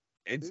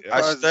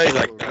 I stay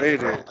like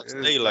that. I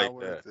stay like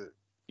that.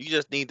 You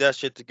just need that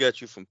shit to get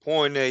you from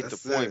point A to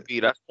point B.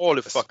 That's all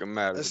it fucking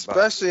matters.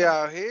 Especially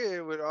out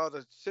here with all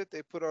the shit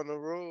they put on the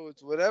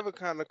roads. Whatever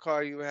kind of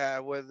car you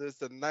have, whether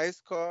it's a nice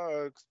car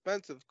or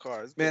expensive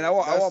car. Man, I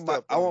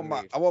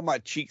want my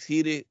cheeks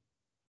heated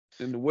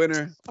in the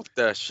winter. Fuck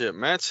that shit,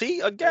 man.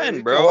 See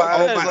again, bro.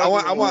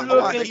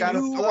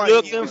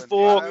 Looking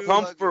for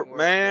comfort,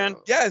 man.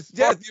 Yes,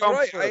 you're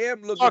right. I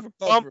am looking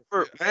for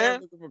comfort, man. I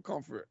am looking for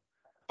comfort.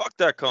 Fuck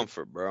that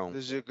comfort, bro.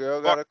 Does your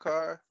girl got a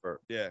car?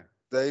 Yeah.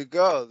 There you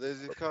go.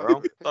 There's your car.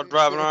 Bro, start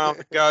driving around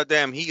with the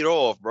goddamn heat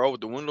off, bro,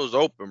 with the windows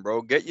open,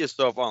 bro. Get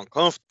yourself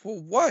uncomfortable.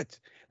 For what?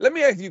 Let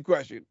me ask you a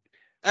question.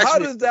 How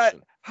does that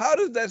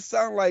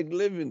sound like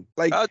living?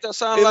 Like, how does that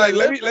sound like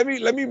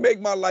let me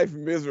make my life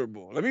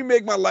miserable. Let me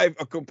make my life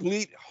a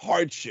complete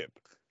hardship.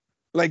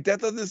 Like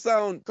that doesn't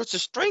sound. Because it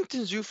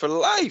strengthens you for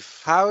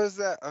life. How is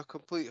that a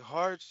complete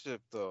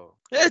hardship, though?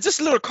 Yeah, it's just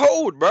a little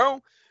cold,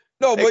 bro.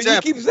 No, but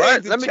example, you keep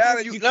saying right? Let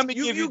me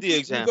give you the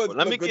example.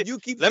 Let me give you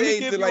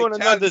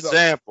another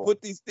example.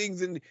 Put these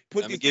things in.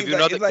 Let me give you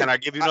another. Can I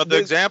give you another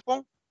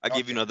example? I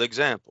give you another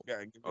example.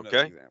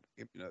 Okay.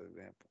 Give me another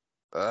example.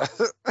 A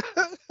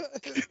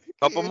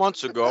couple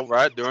months ago,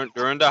 right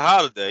during the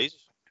holidays,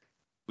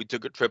 we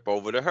took a trip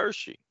over to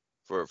Hershey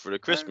for the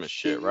Christmas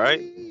shit,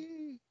 right?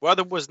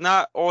 Weather was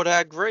not all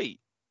that great.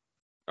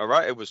 All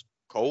right, it was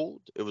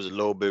cold. It was a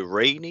little bit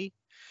rainy.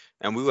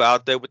 And we were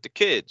out there with the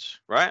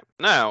kids, right?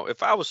 Now,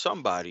 if I was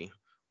somebody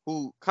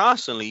who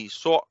constantly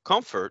sought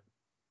comfort,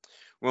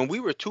 when we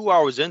were 2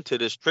 hours into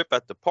this trip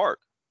at the park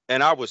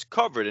and I was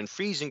covered in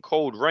freezing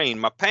cold rain,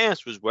 my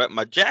pants was wet,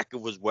 my jacket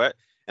was wet,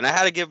 and I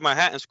had to give my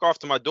hat and scarf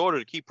to my daughter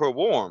to keep her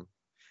warm,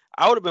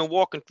 I would have been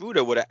walking through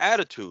there with an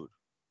attitude,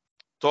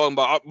 talking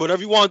about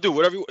whatever you want to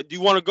do, do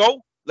you want to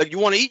go? Like, you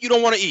want to eat? You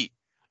don't want to eat.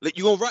 Like,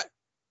 you going to ride?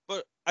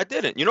 But I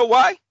didn't. You know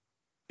why?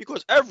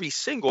 Because every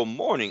single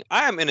morning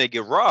I am in a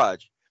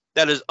garage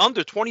that is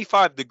under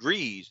 25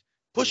 degrees,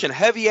 pushing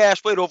heavy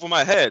ass weight over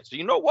my head. So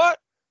you know what?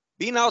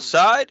 Being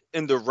outside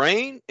in the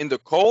rain, in the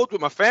cold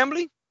with my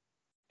family,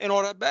 ain't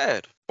all that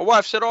bad. My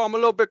wife said, oh, I'm a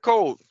little bit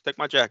cold. Take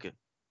my jacket.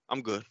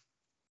 I'm good.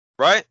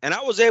 Right? And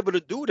I was able to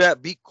do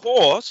that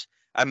because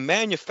I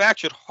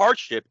manufactured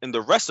hardship in the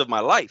rest of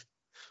my life.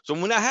 So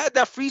when I had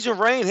that freezing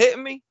rain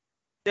hitting me,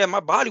 yeah, my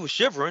body was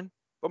shivering,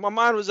 but my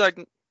mind was like,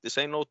 This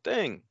ain't no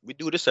thing. We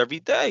do this every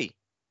day.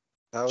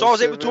 I So I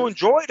was able shivering. to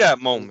enjoy that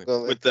moment Go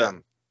like with that.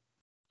 them.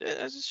 Yeah,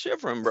 that's just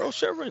shivering, bro.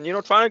 Shivering,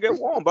 trying to get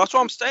warm. But that's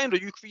what I'm saying, though.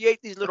 You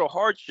create these little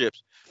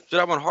hardships. So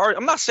that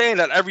I'm not saying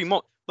that every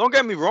moment. Don't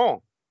get me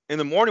wrong. In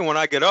the morning when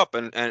I get up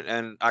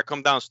and I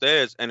come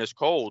downstairs and it's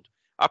cold,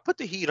 I put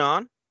the heat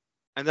on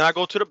and then I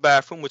go to the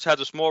bathroom, which has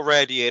a small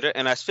radiator,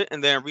 and I sit in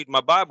there and read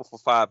my Bible for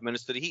 5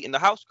 minutes till the heat in the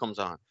house comes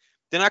on.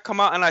 Then I come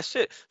out and I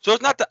sit. So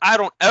it's not that I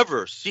don't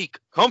ever seek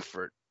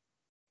comfort,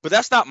 but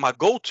that's not my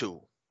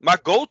go-to. My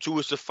go-to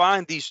is to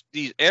find these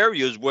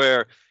areas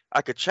where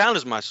I could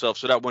challenge myself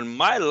so that when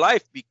my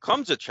life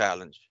becomes a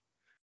challenge,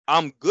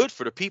 I'm good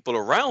for the people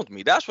around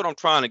me. That's what I'm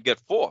trying to get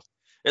forth.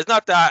 It's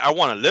not that I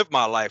want to live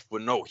my life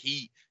with no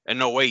heat and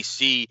no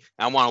AC.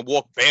 I want to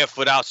walk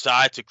barefoot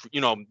outside to,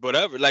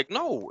 whatever. Like,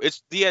 no,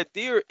 it's the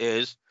idea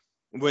is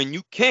when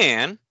you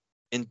can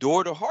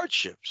endure the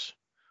hardships.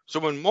 So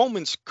when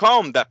moments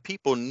come that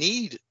people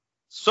need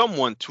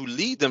someone to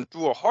lead them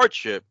through a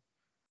hardship,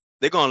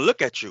 they're going to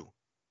look at you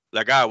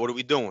like, what are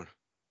we doing?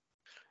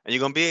 And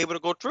you're going to be able to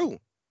go through.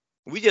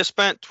 We just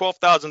spent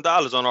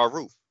 $12,000 on our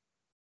roof.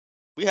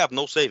 We have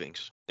no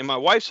savings. In my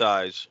wife's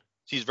eyes,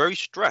 she's very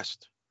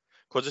stressed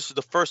because this is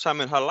the first time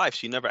in her life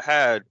she never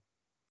had,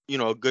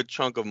 a good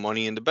chunk of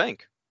money in the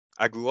bank.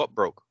 I grew up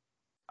broke.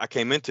 I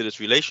came into this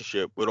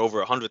relationship with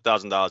over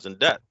 $100,000 in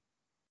debt.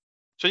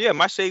 So yeah,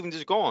 my savings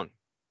is gone.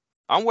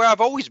 I'm where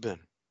I've always been.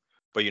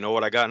 But you know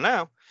what I got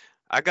now?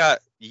 I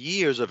got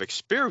years of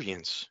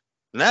experience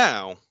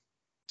now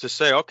to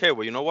say, okay,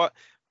 well, you know what?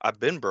 I've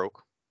been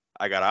broke.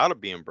 I got out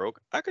of being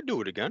broke. I could do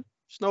it again.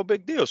 It's no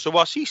big deal. So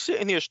while she's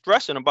sitting here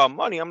stressing about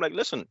money, I'm like,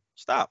 listen,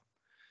 stop.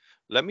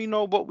 Let me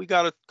know what we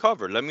got to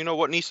cover. Let me know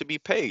what needs to be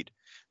paid.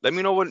 Let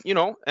me know what,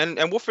 and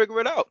we'll figure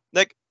it out.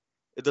 Like,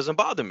 it doesn't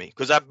bother me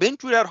because I've been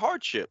through that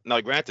hardship.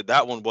 Now, granted,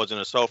 that one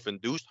wasn't a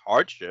self-induced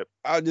hardship.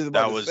 I was just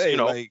about that to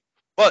say,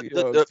 but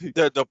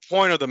the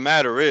point of the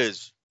matter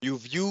is you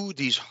view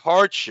these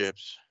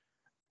hardships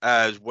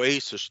as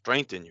ways to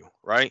strengthen you,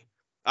 right?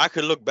 I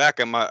could look back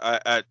at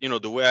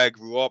the way I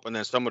grew up and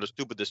then some of the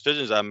stupid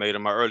decisions I made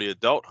in my early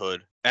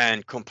adulthood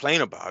and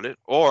complain about it,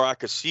 or I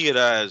could see it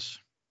as,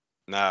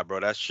 nah,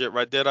 bro, that shit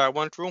right there that I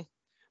went through,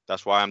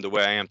 that's why I'm the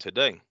way I am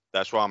today.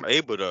 That's why I'm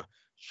able to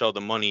shell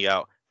the money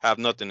out, have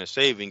nothing in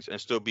savings,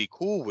 and still be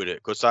cool with it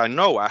because I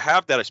know I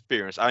have that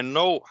experience. I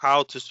know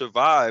how to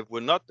survive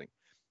with nothing.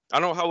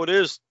 I know how it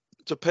is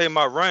to pay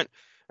my rent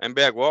and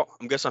be like, well,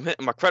 I guess I'm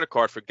hitting my credit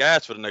card for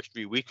gas for the next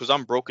 3 weeks because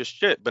I'm broke as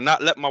shit, but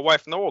not let my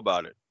wife know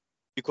about it.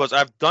 Because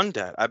I've done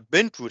that. I've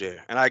been through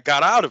there and I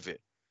got out of it.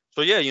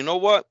 So yeah, you know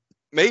what?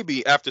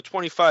 Maybe after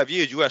 25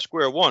 years, you at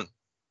square one.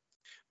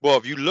 Well,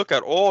 if you look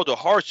at all the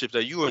hardships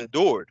that you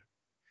endured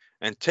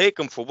and take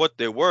them for what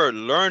they were,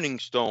 learning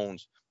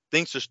stones,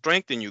 things to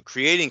strengthen you,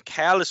 creating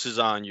calluses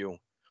on you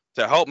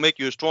to help make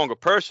you a stronger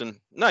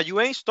person. No, you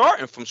ain't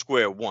starting from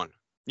square one.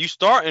 You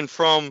starting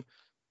from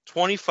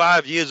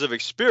 25 years of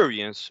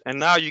experience and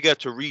now you get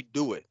to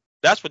redo it.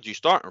 That's what you're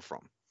starting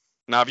from.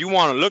 Now, if you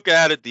want to look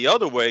at it the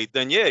other way,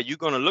 then yeah, you're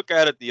going to look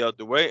at it the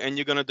other way and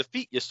you're going to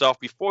defeat yourself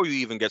before you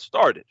even get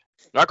started.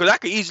 Right? Because I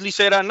could easily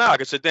say that now. I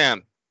could say,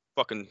 damn,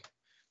 fucking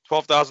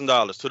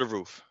 $12,000 to the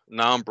roof.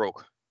 Now I'm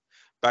broke.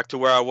 Back to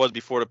where I was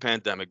before the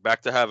pandemic.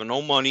 Back to having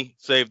no money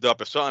saved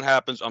up. If something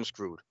happens, I'm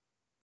screwed.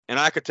 And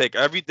I could take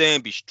every day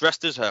and be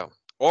stressed as hell.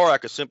 Or I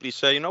could simply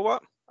say, you know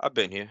what? I've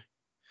been here.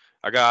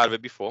 I got out of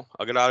it before.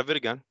 I'll get out of it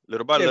again,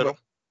 little by little.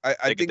 I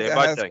think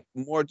that has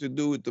more to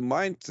do with the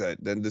mindset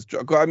than the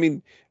struggle. I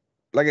mean,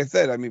 like I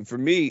said, for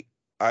me,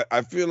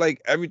 I feel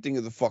like everything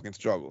is a fucking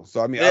struggle.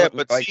 So yeah,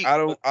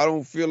 I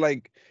don't feel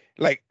like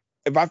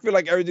if I feel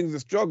like everything's a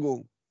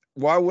struggle,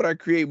 why would I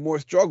create more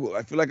struggle?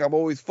 I feel like I'm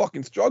always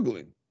fucking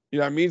struggling. You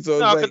know what I mean? So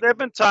no, because there have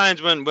been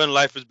times when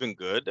life has been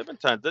good. There have been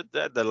times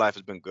that life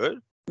has been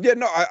good. Yeah,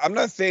 no, I'm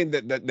not saying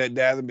that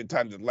there hasn't been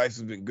times that life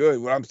has been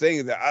good. What I'm saying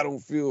is that I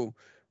don't feel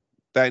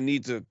that I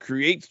need to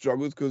create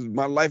struggles because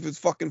my life is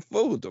fucking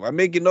full with them. I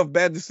make enough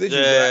bad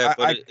decisions. Yeah,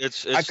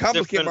 I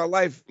complicate my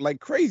life like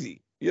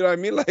crazy. You know what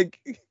I mean? Like,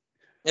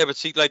 yeah, but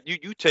see, like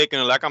you taking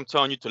it like I'm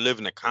telling you to live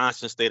in a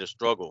constant state of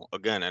struggle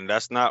again, and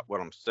that's not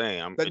what I'm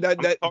saying. To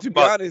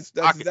be honest,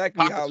 that's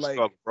exactly how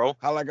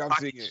I'm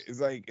seeing it. It's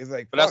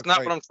like. But that's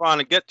not what I'm trying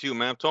to get to,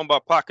 man. I'm talking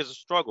about pockets of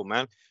struggle,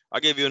 man.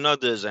 I'll give you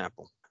another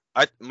example.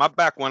 My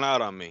back went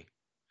out on me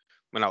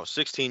when I was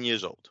 16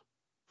 years old.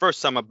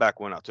 First time my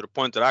back went out to the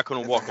point that I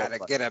couldn't walk. How to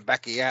get a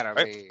backy out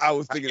of me. I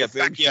was thinking the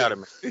same shit. Out of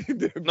me.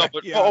 No,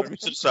 but over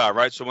to the side,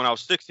 right? So when I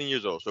was 16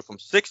 years old, so from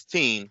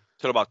 16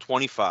 till about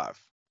 25,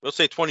 let's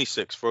say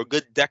 26, for a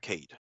good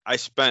decade, I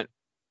spent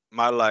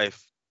my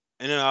life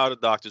in and out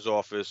of the doctor's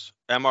office,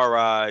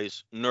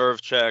 MRIs,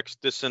 nerve checks,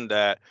 this and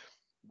that,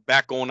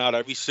 back going out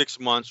every 6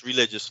 months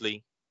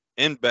religiously,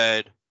 in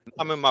bed.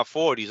 I'm in my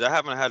 40s. I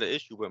haven't had an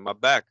issue with my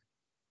back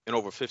in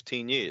over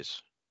 15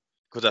 years.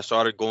 Because I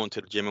started going to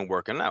the gym and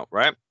working out,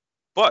 right?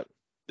 But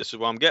this is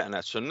what I'm getting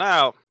at. So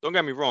now, don't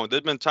get me wrong.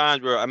 There's been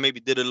times where I maybe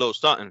did a little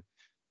something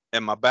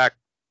and my back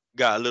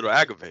got a little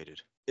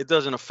aggravated. It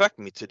doesn't affect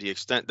me to the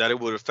extent that it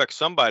would affect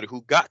somebody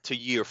who got to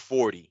year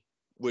 40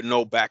 with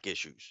no back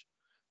issues.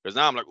 Because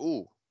now I'm like,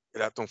 ooh,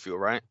 that don't feel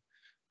right.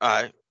 All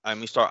right, let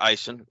me start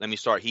icing. Let me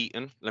start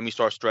heating. Let me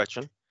start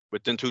stretching.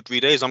 Within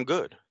 2-3 days, I'm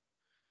good.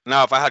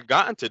 Now, if I had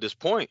gotten to this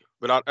point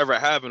without ever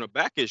having a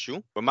back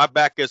issue, but my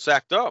back gets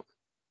sacked up,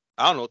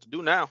 I don't know what to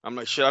do now. I'm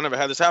like, shit, I never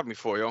had this happen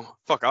before, yo.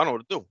 Fuck, I don't know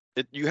what to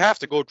do. You have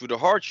to go through the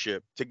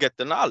hardship to get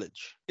the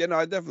knowledge. Yeah, no,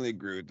 I definitely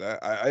agree with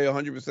that. I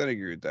 100%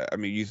 agree with that. I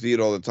mean, you see it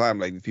all the time,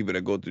 like the people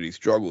that go through these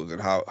struggles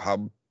and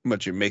how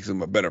much it makes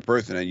them a better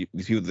person. And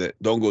these people that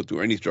don't go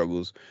through any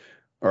struggles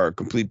are a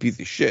complete piece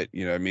of shit.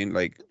 You know what I mean?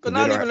 Like, but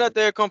not even that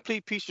they're a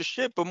complete piece of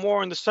shit, but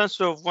more in the sense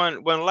of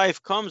when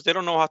life comes, they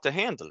don't know how to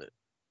handle it.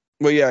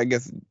 Well, yeah, I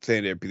guess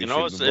saying they're a piece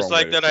of shit. It's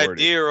like that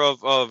idea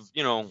of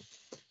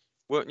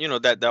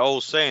that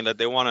old saying that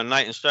they want a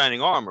knight in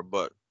shining armor,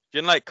 but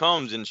your knight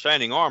comes in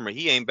shining armor,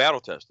 he ain't battle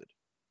tested.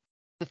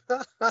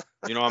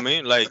 You know what I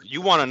mean? Like,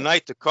 you want a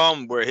knight to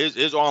come where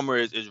his armor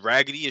is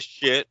raggedy as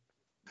shit,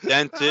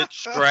 dented,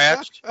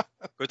 scratched,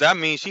 because that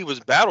means he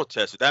was battle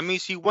tested. That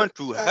means he went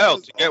through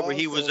hell to get where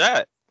he was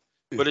at.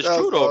 But it's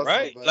true though,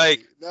 right? Buddy.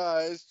 Like, no,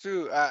 it's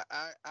true. I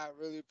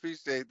really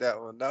appreciate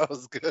that one. That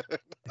was good.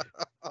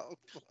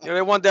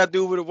 They want that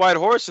dude with a white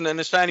horse and then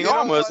the shiny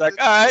armor. It's like,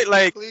 all right,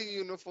 like clean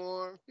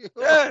uniform.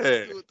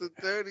 Yeah. With the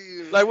dirty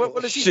uniform. Like,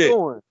 what is he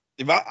doing?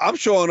 If I'm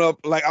showing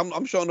up like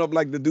I'm showing up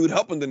like the dude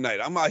helping the night.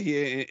 I'm out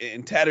here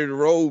in tattered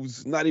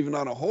robes, not even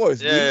on a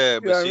horse. Yeah,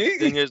 dude. but see, the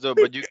thing is though,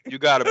 but you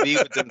gotta be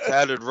with them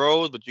tattered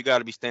robes, but you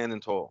gotta be standing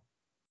tall.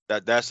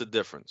 That's the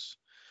difference.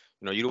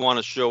 You don't want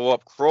to show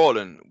up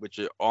crawling with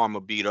your armor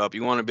beat up.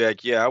 You want to be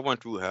like, yeah, I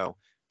went through hell,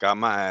 got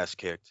my ass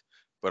kicked,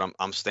 but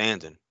I'm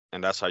standing,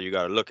 and that's how you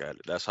gotta look at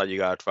it. That's how you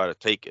gotta try to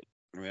take it.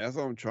 I mean, that's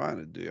what I'm trying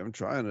to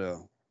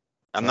do.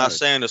 I'm not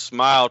saying to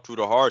smile through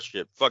the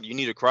hardship. Fuck, you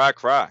need to cry.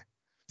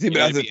 See, but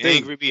that's the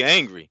thing. Be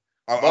angry.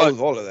 I was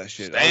all of that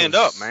shit. Stand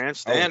up, man.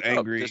 Stand up.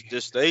 Angry.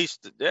 Just stay.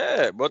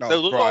 Yeah, but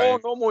those are all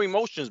normal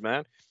emotions,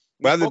 man.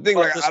 But that's the thing.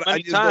 Like, I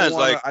just don't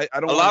want. I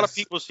don't. A lot of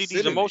people see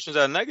these emotions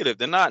as negative.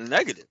 They're not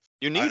negative.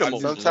 You need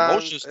emotions.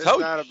 Emotions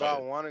tell you. It's not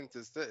about wanting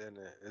to sit in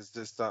it. It's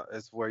just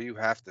it's where you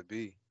have to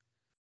be.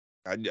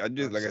 I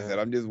just like I said,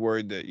 I'm just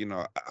worried that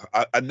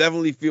I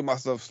definitely feel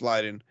myself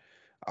sliding.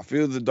 I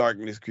feel the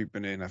darkness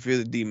creeping in. I feel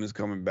the demons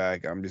coming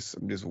back. I'm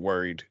just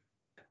worried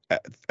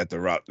at the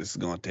route this is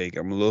gonna take.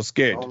 I'm a little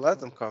scared. Don't let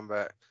them come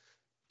back.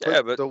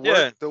 Yeah, but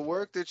the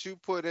work that you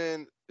put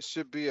in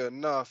should be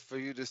enough for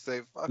you to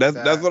say, fuck that's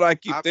that. That's what I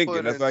keep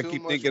thinking. That's what I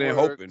keep thinking and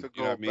hoping. To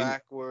go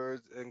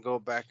backwards and go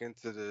back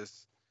into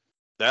this.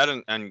 That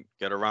and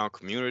get around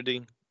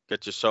community.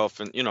 Get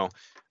yourself in.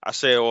 I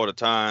say it all the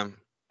time,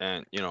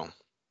 and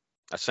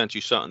I sent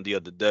you something the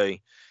other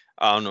day.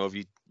 I don't know if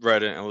you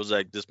read it and was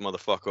like, this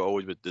motherfucker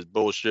always with this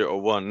bullshit or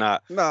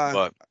whatnot. Nah.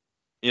 But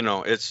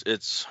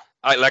it's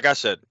like I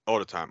said all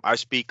the time, I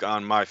speak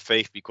on my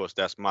faith because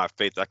that's my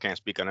faith. I can't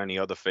speak on any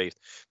other faith.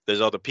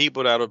 There's other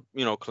people that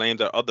are, claim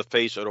that other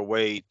faiths are the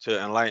way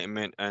to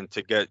enlightenment and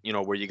to get,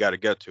 where you got to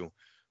get to.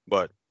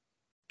 But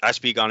I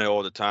speak on it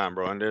all the time,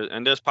 bro.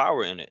 And there's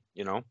power in it,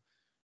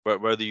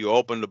 But whether you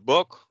open the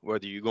book,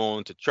 whether you go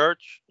into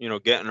church,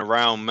 getting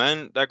around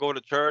men that go to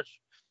church,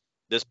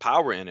 there's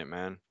power in it,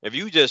 man. If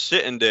you just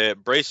sitting there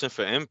bracing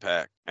for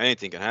impact,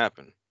 anything can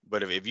happen.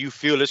 But if you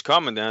feel it's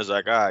coming, then it's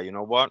like, you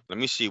know what? Let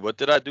me see. What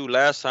did I do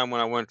last time when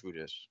I went through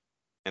this?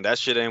 And that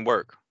shit ain't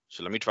work.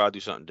 So let me try to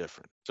do something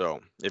different. So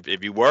if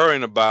you're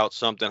worrying about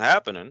something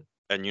happening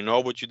and you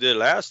know what you did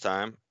last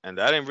time and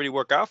that didn't really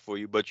work out for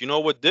you, but you know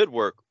what did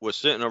work was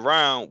sitting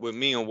around with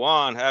me and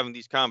Juan having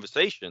these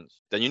conversations,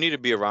 then you need to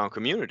be around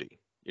community.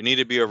 You need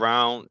to be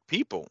around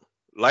people,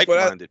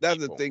 like-minded that's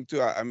people. The thing,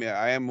 too. I mean,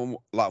 I am a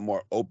lot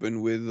more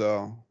open with,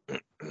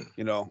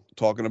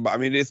 talking about. I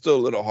mean, it's still a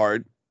little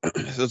hard.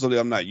 It's something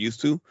I'm not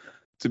used to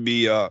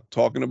be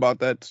talking about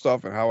that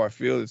stuff and how I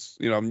feel. It's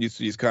I'm used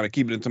to just kind of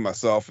keeping it to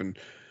myself and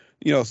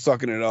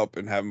sucking it up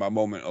and having my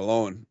moment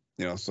alone.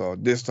 So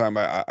this time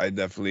I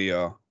definitely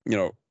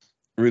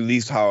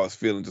released how I was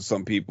feeling to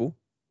some people,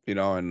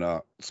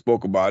 and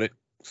spoke on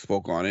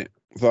it.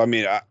 So I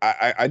mean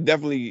I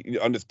definitely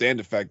understand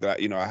the fact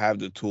that I have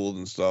the tools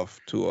and stuff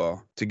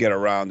to get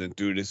around and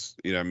through this.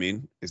 You know what I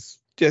mean? It's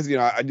just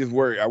I just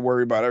worry. I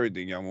worry about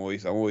everything. I'm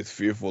always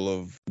fearful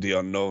of the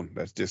unknown.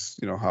 That's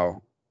just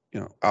how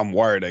I'm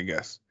wired. I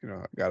guess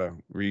I gotta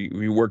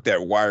rework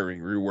that wiring,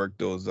 rework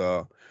those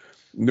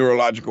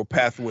neurological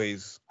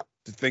pathways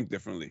to think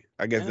differently.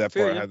 I guess that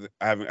part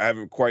I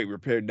haven't quite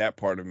repaired that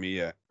part of me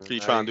yet. So you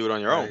trying to do it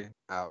on your own?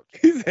 Ouch.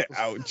 He said,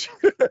 "Ouch."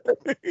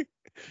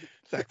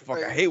 It's like,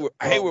 fuck, I hate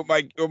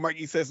when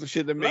Mikey says some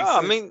shit that makes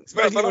sense. I mean,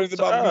 especially when it's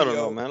about me. I don't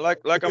know, man.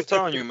 Like I'm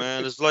telling you,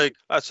 man. It's like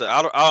I said,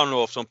 I don't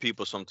know if some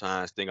people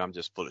sometimes think I'm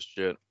just full of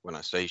shit when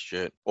I say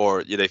shit,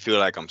 or they feel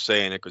like I'm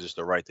saying it because it's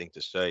the right thing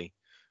to say.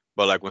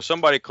 But like when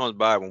somebody comes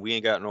by when we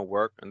ain't got no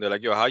work and they're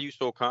like, "Yo, how you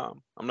so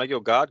calm?" I'm like,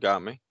 "Yo, God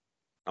got me.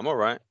 I'm all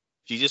right.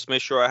 Jesus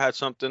made sure I had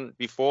something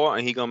before,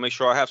 and He gonna make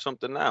sure I have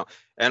something now."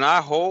 And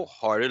I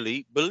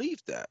wholeheartedly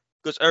believe that.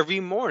 Because every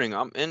morning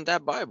I'm in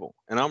that Bible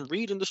and I'm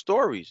reading the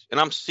stories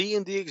and I'm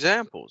seeing the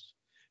examples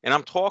and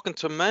I'm talking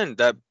to men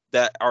that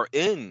are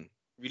in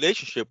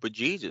relationship with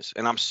Jesus,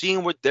 and I'm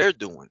seeing what they're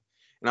doing,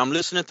 and I'm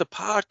listening to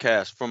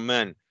podcasts from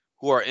men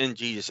who are in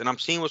Jesus, and I'm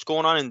seeing what's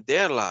going on in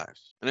their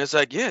lives. And it's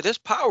like, yeah, there's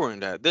power in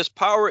that. There's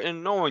power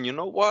in knowing, you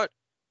know what?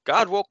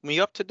 God woke me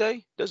up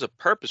today. There's a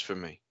purpose for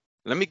me.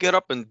 Let me get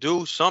up and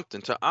do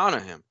something to honor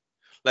him.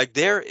 Like,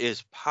 there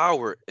is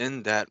power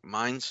in that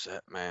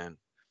mindset, man.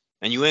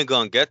 And you ain't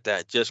gonna get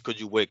that just because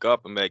you wake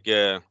up and be like,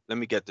 yeah, let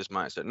me get this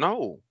mindset.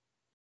 No,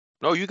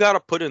 you got to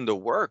put in the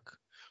work.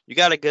 You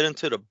got to get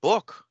into the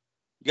book.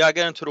 You got to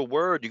get into the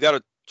word. You got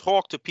to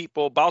talk to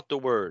people about the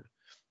word.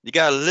 You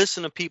got to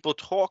listen to people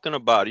talking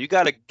about it. You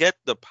got to get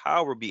the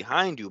power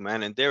behind you,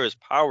 man. And there is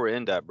power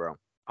in that, bro.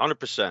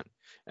 100%.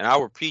 And I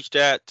will preach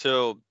that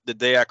till the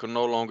day I can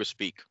no longer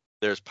speak.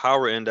 There's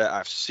power in that.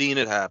 I've seen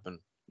it happen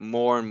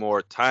more and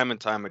more, time and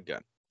time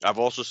again. I've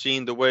also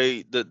seen the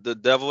way the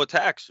devil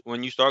attacks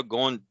when you start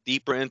going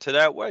deeper into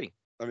that way.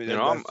 I mean, you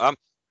know,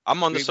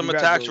 I'm under some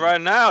attacks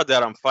right now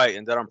that I'm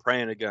fighting, that I'm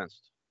praying against.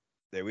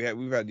 Yeah,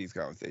 we've had these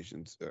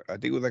conversations. I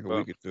think it was like a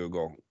week or two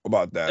ago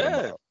about that.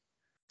 Yeah.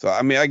 So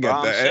I mean, I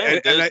get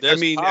that, and that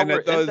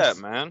does, that,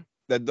 man.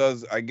 That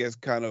does, I guess,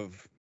 kind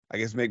of,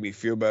 make me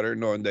feel better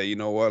knowing that, you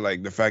know what,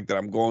 like the fact that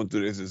I'm going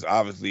through this is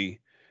obviously,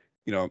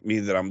 you know,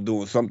 means that I'm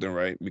doing something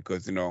right,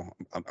 because, you know,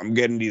 I'm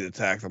getting these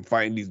attacks, I'm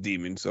fighting these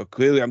demons, so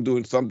clearly I'm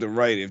doing something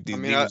right if these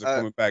demons are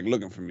coming back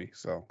looking for me.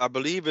 So I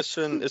believe it's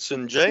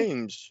in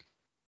James.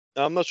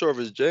 I'm not sure if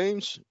it's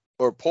James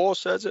or Paul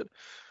says it,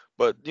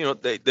 but, you know,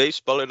 they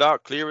spell it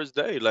out clear as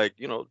day. Like,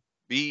 you know,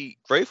 be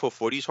grateful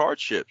for these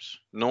hardships,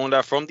 knowing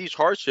that from these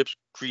hardships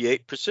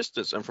create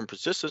persistence, and from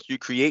persistence you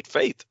create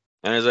faith.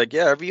 And it's like,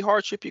 yeah, every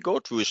hardship you go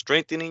through is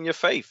strengthening your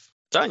faith.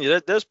 I'm telling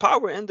you, there's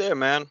power in there,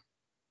 man.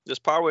 There's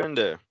power in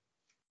there.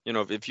 You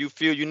know, if you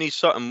feel you need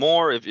something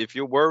more, if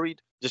you're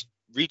worried, just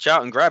reach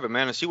out and grab it,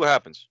 man, and see what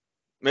happens.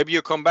 Maybe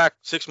you'll come back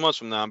 6 months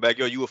from now and back,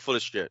 yo, you were full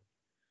of shit.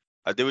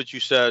 I did what you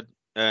said,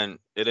 and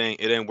it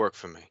ain't work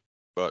for me.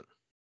 But,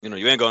 you know,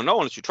 you ain't gonna know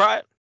unless you try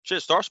it.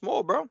 Shit, start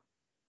small, bro.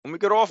 When we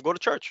get off, go to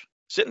church.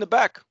 Sit in the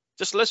back.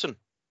 Just listen.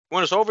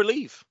 When it's over,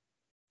 leave.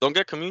 Don't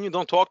get communion.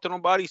 Don't talk to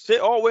nobody. Sit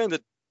all the way in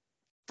the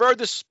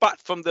furthest spot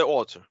from the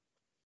altar.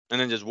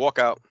 And then just walk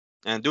out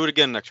and do it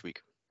again next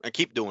week. And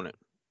keep doing it.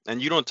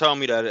 And you don't tell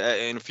me that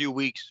in a few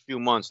weeks, few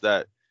months,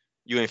 that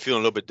you ain't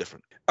feeling a little bit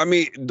different. I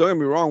mean, don't get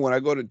me wrong. When I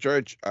go to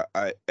church,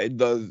 it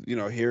does, you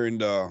know, hearing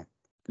the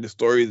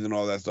stories and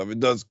all that stuff,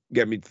 it does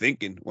get me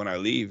thinking when I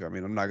leave. I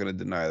mean, I'm not going to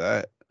deny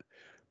that.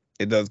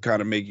 It does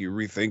kind of make you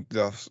rethink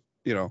stuff,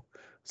 you know.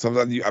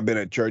 Sometimes I've been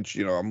at church,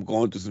 you know, I'm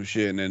going through some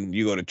shit, and then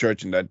you go to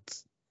church, and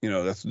that's, you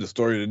know, that's the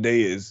story of the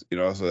day is, you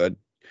know, so that,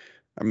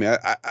 I mean,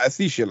 I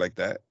see shit like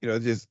that, you know,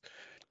 just,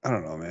 I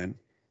don't know, man.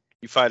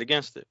 You fight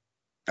against it.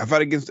 I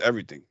fight against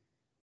everything.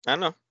 I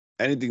know.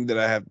 Anything that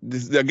I have,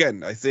 this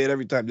again, I say it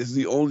every time, this is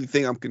the only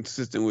thing I'm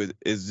consistent with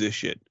is this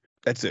shit.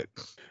 That's it.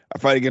 I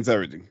fight against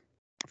everything.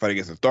 I fight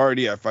against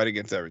authority. I fight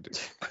against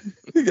everything.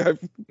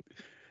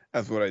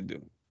 That's what I do.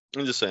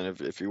 I'm just saying,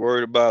 if you're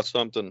worried about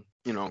something,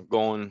 you know,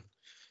 going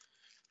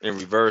in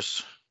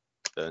reverse,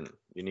 then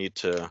you need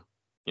to,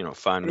 you know,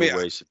 find new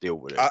ways to deal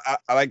with it.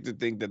 I like to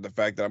think that the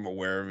fact that I'm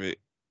aware of it,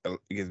 it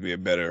gives me a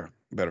better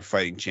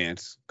fighting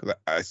chance, because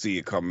I see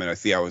it coming. I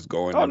see how it's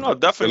going. Oh, no,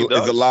 definitely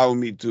it's allowing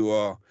me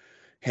to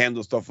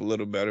handle stuff a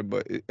little better.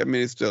 But I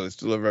mean, it's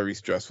still a very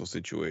stressful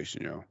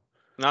situation, you know.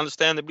 And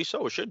understandably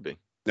so, it should be.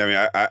 I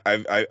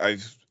mean,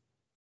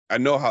 I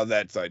know how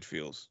that side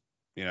feels,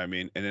 you know what I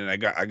mean. And then I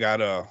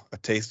got a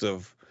taste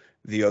of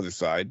the other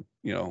side,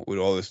 you know, with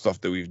all this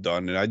stuff that we've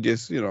done, and I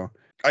just, you know,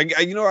 I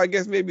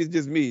guess maybe it's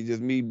just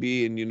me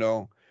being, you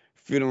know,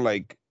 feeling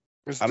like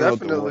it's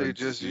definitely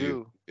just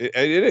you. It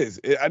is.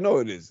 I know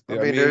it is. I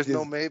mean, there's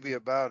no maybe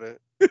about it.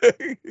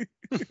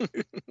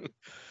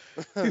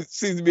 It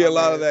seems to be a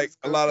lot of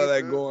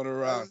that going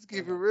around. Let's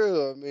keep it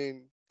real. I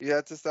mean, you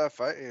have to stop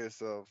fighting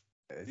yourself.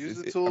 Use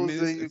the tools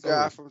that you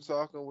got from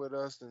talking with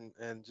us,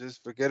 and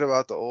just forget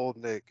about the old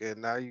Nick,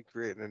 and now you're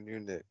creating a new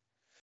Nick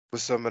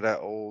with some of that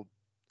old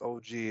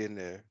OG in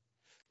there.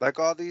 Like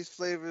all these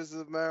flavors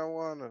of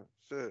marijuana.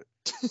 Shit.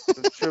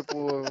 The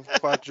triple and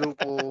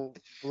quadruple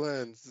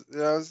blends. You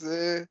know what I'm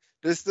saying?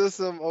 There's still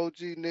some OG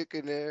Nick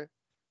in there,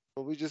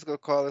 but we just gonna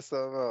call it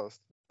something else.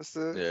 That's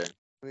it. Yeah.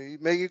 I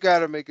mean, you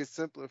gotta make it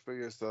simpler for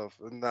yourself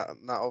and not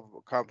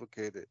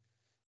overcomplicate it.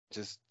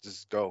 Just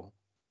go.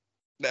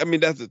 I mean,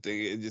 that's the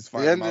thing. It's just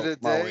finding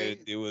my way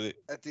to deal with it.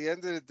 At the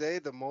end of the day,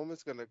 the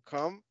moment's gonna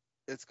come,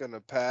 it's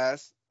gonna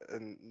pass,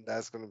 and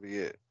that's gonna be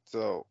it.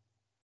 So,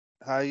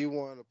 how you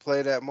want to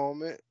play that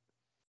moment,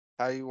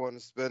 how you want to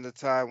spend the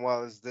time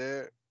while it's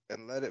there,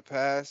 and let it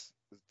pass.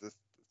 That's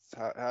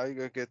how you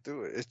gonna get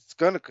through it. It's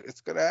gonna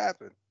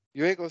happen.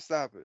 You ain't gonna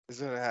stop it.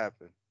 It's gonna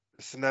happen.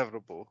 It's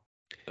inevitable.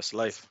 That's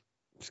life.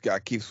 Just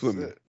gotta keep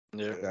swimming.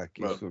 Yeah. Gotta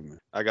keep swimming.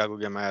 I gotta go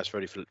get my ass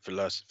ready for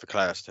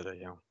class today,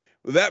 yo.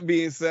 With that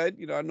being said,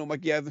 you know, I know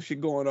Mikey has some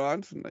shit going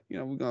on, so, you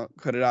know, we're gonna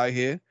cut it out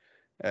here,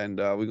 and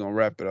we're gonna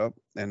wrap it up.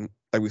 And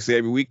like we say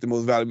every week, the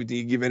most valuable thing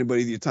you give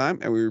anybody is your time,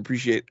 and we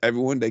appreciate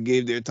everyone that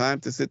gave their time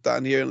to sit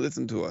down here and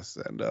listen to us.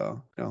 And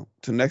you know,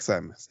 till next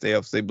time, stay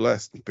up, stay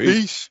blessed.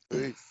 Peace.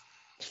 Peace.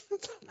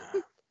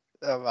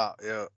 I'm out, yo.